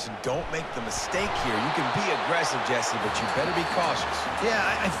the question. Don't make the mistake here. You can be aggressive, Jesse, but you better be cautious.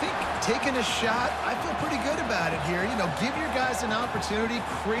 Yeah, I think taking a shot, I feel pretty good about it here. You know, give your guys an opportunity.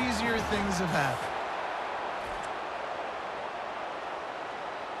 Crazier things have happened.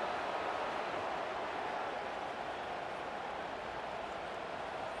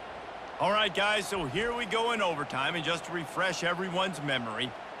 All right, guys, so here we go in overtime, and just to refresh everyone's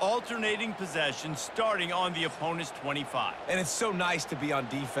memory, alternating possession starting on the opponent's 25. And it's so nice to be on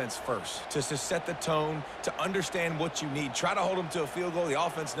defense first, just to set the tone, to understand what you need. Try to hold them to a field goal. The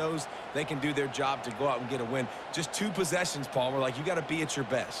offense knows they can do their job to go out and get a win. Just 2 possessions, Palmer. Like, you got to be at your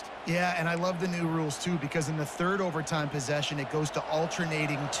best. Yeah, and I love the new rules, too, because in the 3rd overtime possession, it goes to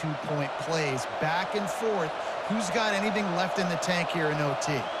alternating 2-point plays, back and forth. Who's got anything left in the tank here in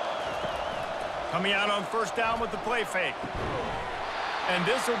OT? Coming out on first down with the play fake. And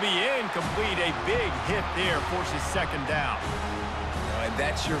this will be incomplete. A big hit there forces 2nd down. And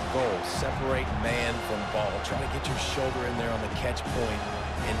that's your goal. Separate man from ball. Try to get your shoulder in there on the catch point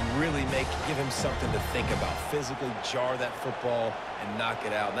and really give him something to think about. Physically jar that football and knock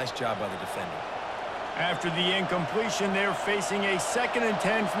it out. Nice job by the defender. After the incompletion, they're facing a 2nd and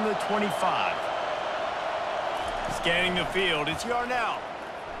 10 from the 25. Scanning the field, it's Yarnell.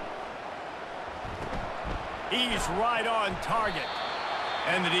 He's right on target.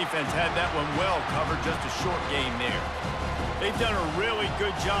 And the defense had that one well covered, just a short game there. They've done a really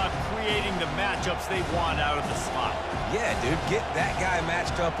good job creating the matchups they want out of the slot. Yeah, dude, get that guy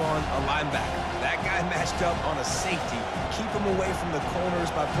matched up on a linebacker. That guy matched up on a safety. Keep him away from the corners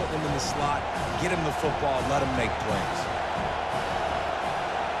by putting him in the slot. Get him the football, let him make plays.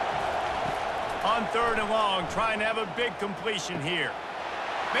 On 3rd and long, trying to have a big completion here.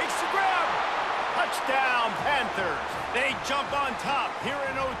 Makes the grab. Touchdown, Panthers. They jump on top here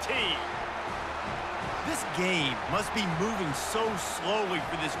in OT. This game must be moving so slowly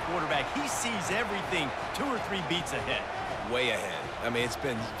for this quarterback. He sees everything 2 or 3 beats ahead. way ahead. I mean, it's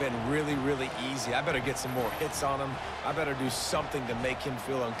been really, really easy. I better get some more hits on him. I better do something to make him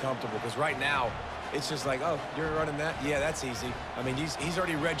feel uncomfortable, because right now, it's just like, oh, you're running that? Yeah, that's easy. I mean, he's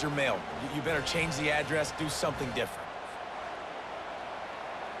already read your mail. You better change the address, do something different.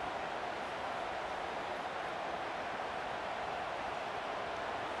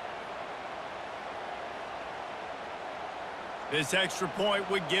 This extra point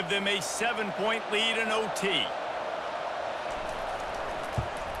would give them a 7-point lead in OT.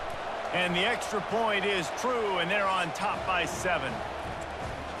 And the extra point is true, and they're on top by 7.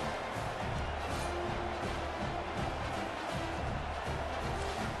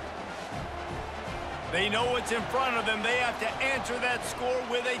 They know what's in front of them. They have to answer that score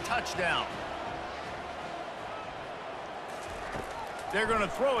with a touchdown. They're going to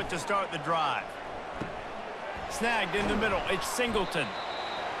throw it to start the drive. Snagged in the middle. It's Singleton.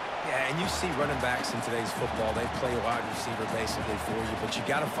 Yeah, and you see running backs in today's football, they play wide receiver basically for you, but you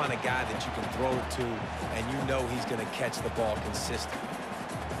got to find a guy that you can throw it to, and you know he's going to catch the ball consistently.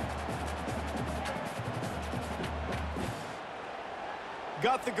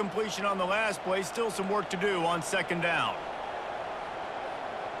 Got the completion on the last play. Still some work to do on second down.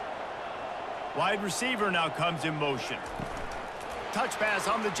 Wide receiver now comes in motion. Touch pass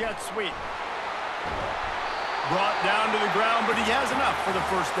on the jet sweep. Brought down to the ground, but he has enough for the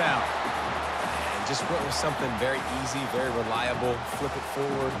first down. And just went with something very easy, very reliable. Flip it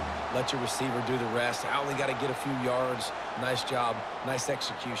forward, let your receiver do the rest. I only got to get a few yards. Nice job, nice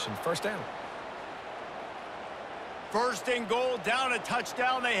execution. First down. First and goal, down a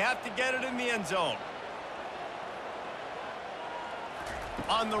touchdown. They have to get it in the end zone.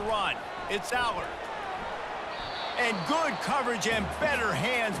 On the run, it's Allard. And good coverage and better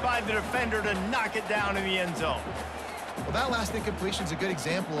hands by the defender to knock it down in the end zone. Well, that last incompletion is a good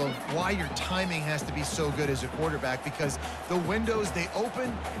example of why your timing has to be so good as a quarterback, because the windows, they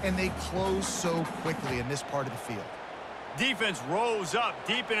open and they close so quickly in this part of the field. Defense rose up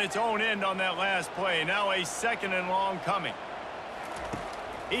deep in its own end on that last play. Now a second and long coming.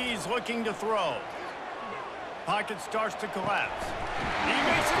 He's looking to throw. Pocket starts to collapse. He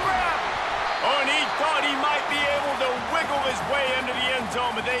makes a grab. Oh, and he thought he might be able to wiggle his way into the end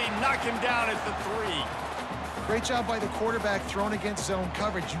zone, but they knock him down at the 3. Great job by the quarterback thrown against zone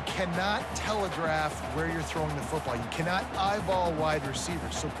coverage. You cannot telegraph where you're throwing the football. You cannot eyeball wide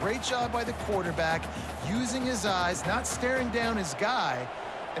receivers. So great job by the quarterback using his eyes, not staring down his guy,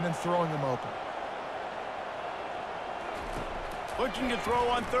 and then throwing him open. Looking to throw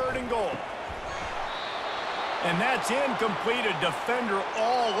on third and goal. And that's incomplete. A defender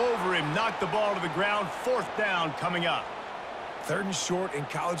all over him. Knocked the ball to the ground. Fourth down coming up. Third and short in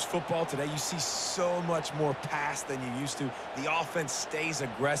college football today. You see so much more pass than you used to. The offense stays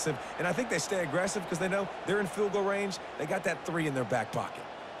aggressive, and I think they stay aggressive because they know they're in field goal range. They got that 3 in their back pocket.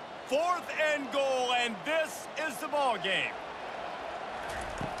 Fourth and goal, and this is the ball game.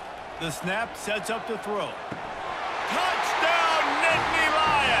 The snap sets up to throw. Touchdown, Nittany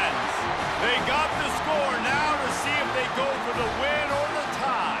Lions! They got the score now to see if they go for the win or the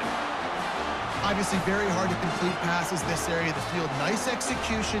tie. Obviously very hard to complete passes this area of the field. Nice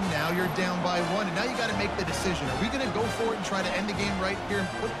execution. Now you're down by 1, and now you got to make the decision. Are we going to go for it and try to end the game right here and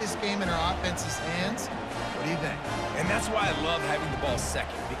put this game in our offense's hands? What do you think? And that's why I love having the ball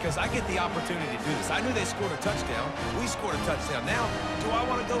second, because I get the opportunity to do this. I knew they scored a touchdown. We scored a touchdown. Now, do I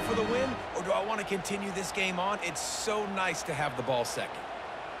want to go for the win, or do I want to continue this game on? It's so nice to have the ball second.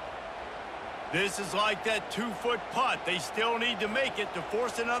 This is like that 2-foot putt. They still need to make it to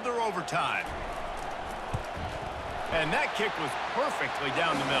force another overtime. And that kick was perfectly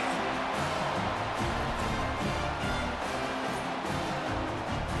down the middle.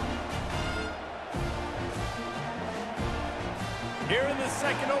 Here in the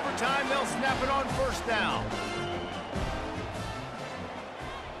second overtime, they'll snap it on first down.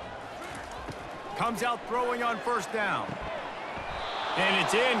 Comes out throwing on first down. And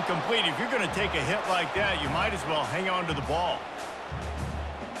it's incomplete. If you're going to take a hit like that, you might as well hang on to the ball.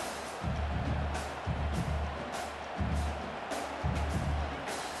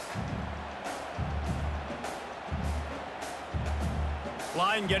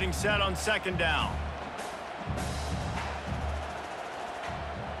 Line getting set on second down.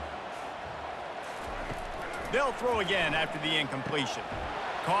 They'll throw again after the incompletion.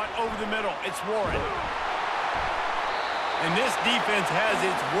 Caught over the middle. It's Warren. And this defense has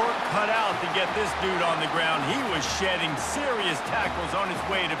its work cut out to get this dude on the ground. He was shedding serious tackles on his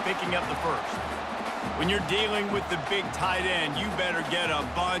way to picking up the first. When you're dealing with the big tight end, you better get a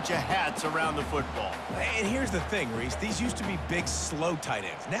bunch of hats around the football. And here's the thing, Reese. These used to be big, slow tight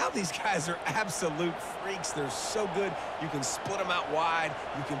ends. Now these guys are absolute freaks. They're so good. You can split them out wide.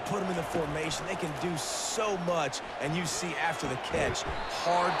 You can put them in the formation. They can do so much. And you see after the catch,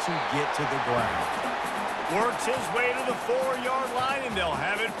 hard to get to the ground. Works his way to the 4-yard line, and they'll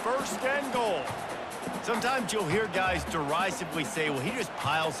have it 1st and goal. Sometimes you'll hear guys derisively say, well, he just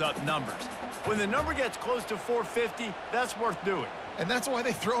piles up numbers. When the number gets close to 450, that's worth doing. And that's why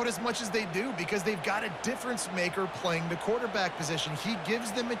they throw it as much as they do, because they've got a difference maker playing the quarterback position. He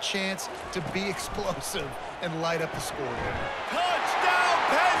gives them a chance to be explosive and light up the scoreboard. Touchdown,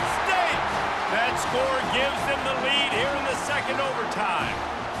 Penn State! That score gives them the lead here in the 2nd overtime.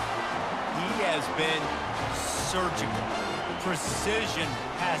 He has been surgical, precision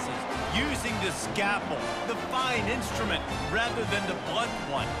passes, using the scalpel, the fine instrument, rather than the blunt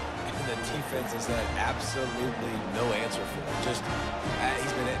one. The defense has had absolutely no answer for him. Just,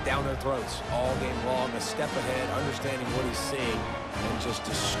 he's been down their throats all game long, a step ahead, understanding what he's seeing, and just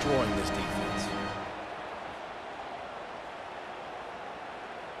destroying this defense.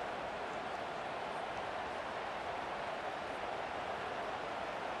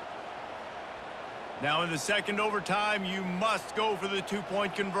 Now in the 2nd overtime, you must go for the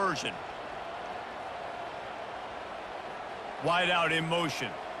 2-point conversion. Wide out in motion.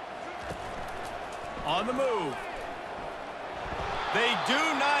 On the move. They do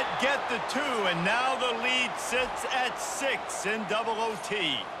not get the 2, and now the lead sits at 6 in double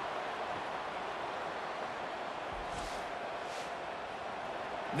OT.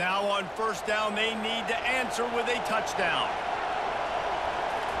 Now on 1st down, they need to answer with a touchdown.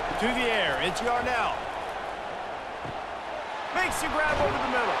 To the air, it's Yarnell. Makes the grab over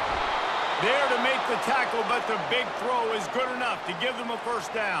the middle. There to make the tackle, but the big throw is good enough to give them a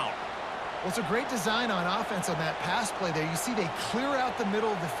 1st down. Well, it's a great design on offense on that pass play there. You see they clear out the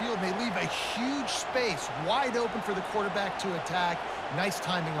middle of the field, and they leave a huge space wide open for the quarterback to attack. Nice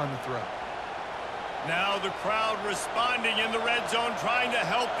timing on the throw. Now the crowd responding in the red zone, trying to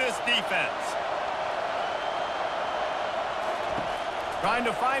help this defense. Trying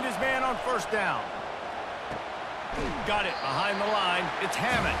to find his man on 1st down. Got it behind the line. It's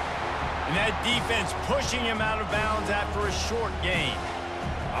Hammond. And that defense pushing him out of bounds after a short gain.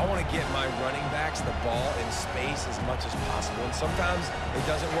 I want to get my running backs the ball in space as much as possible. And sometimes it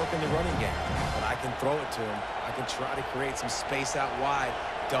doesn't work in the running game. But I can throw it to him. I can try to create some space out wide,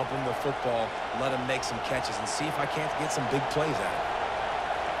 dump him the football, let him make some catches, and see if I can't get some big plays out of it.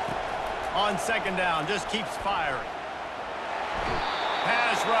 On 2nd down, just keeps firing.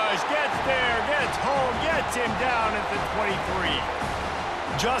 Pass rush, gets there, gets home, gets him down at the 23.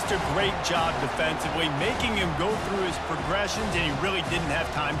 Just a great job defensively, making him go through his progressions, and he really didn't have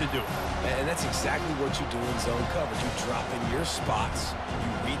time to do it. And that's exactly what you do in zone coverage. You drop in your spots,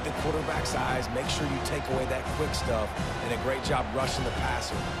 you read the quarterback's eyes, make sure you take away that quick stuff, and a great job rushing the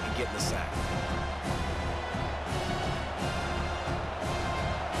passer and getting the sack.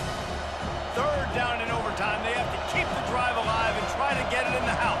 Third down in overtime. They have to keep the drive alive and try to get it in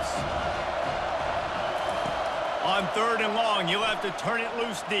the house. On 3rd and long, you'll have to turn it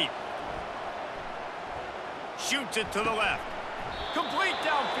loose deep. Shoots it to the left. Complete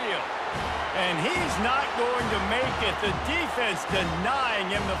downfield. And he's not going to make it. The defense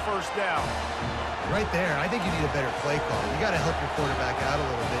denying him the 1st down. Right there, I think you need a better play call. You got to help your quarterback out a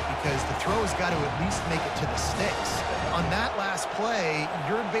little bit, because the throw has got to at least make it to the sticks. On that last play,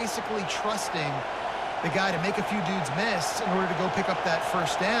 you're basically trusting the guy to make a few dudes miss in order to go pick up that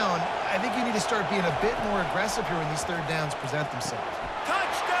 1st down. I think you need to start being a bit more aggressive here when these 3rd downs present themselves.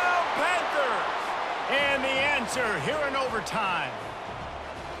 Touchdown, Panthers! And the answer here in overtime.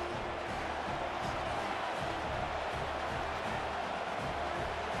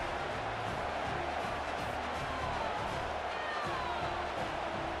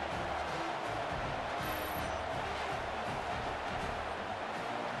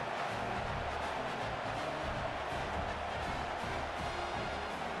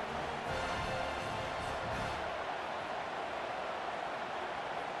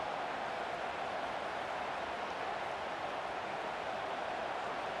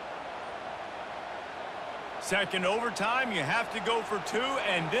 Second overtime, you have to go for 2,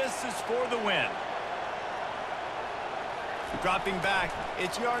 and this is for the win. Dropping back,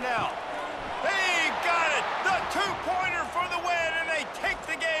 it's Yarnell. He got it! The 2-pointer for the win, and they take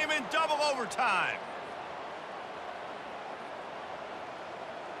the game in double overtime.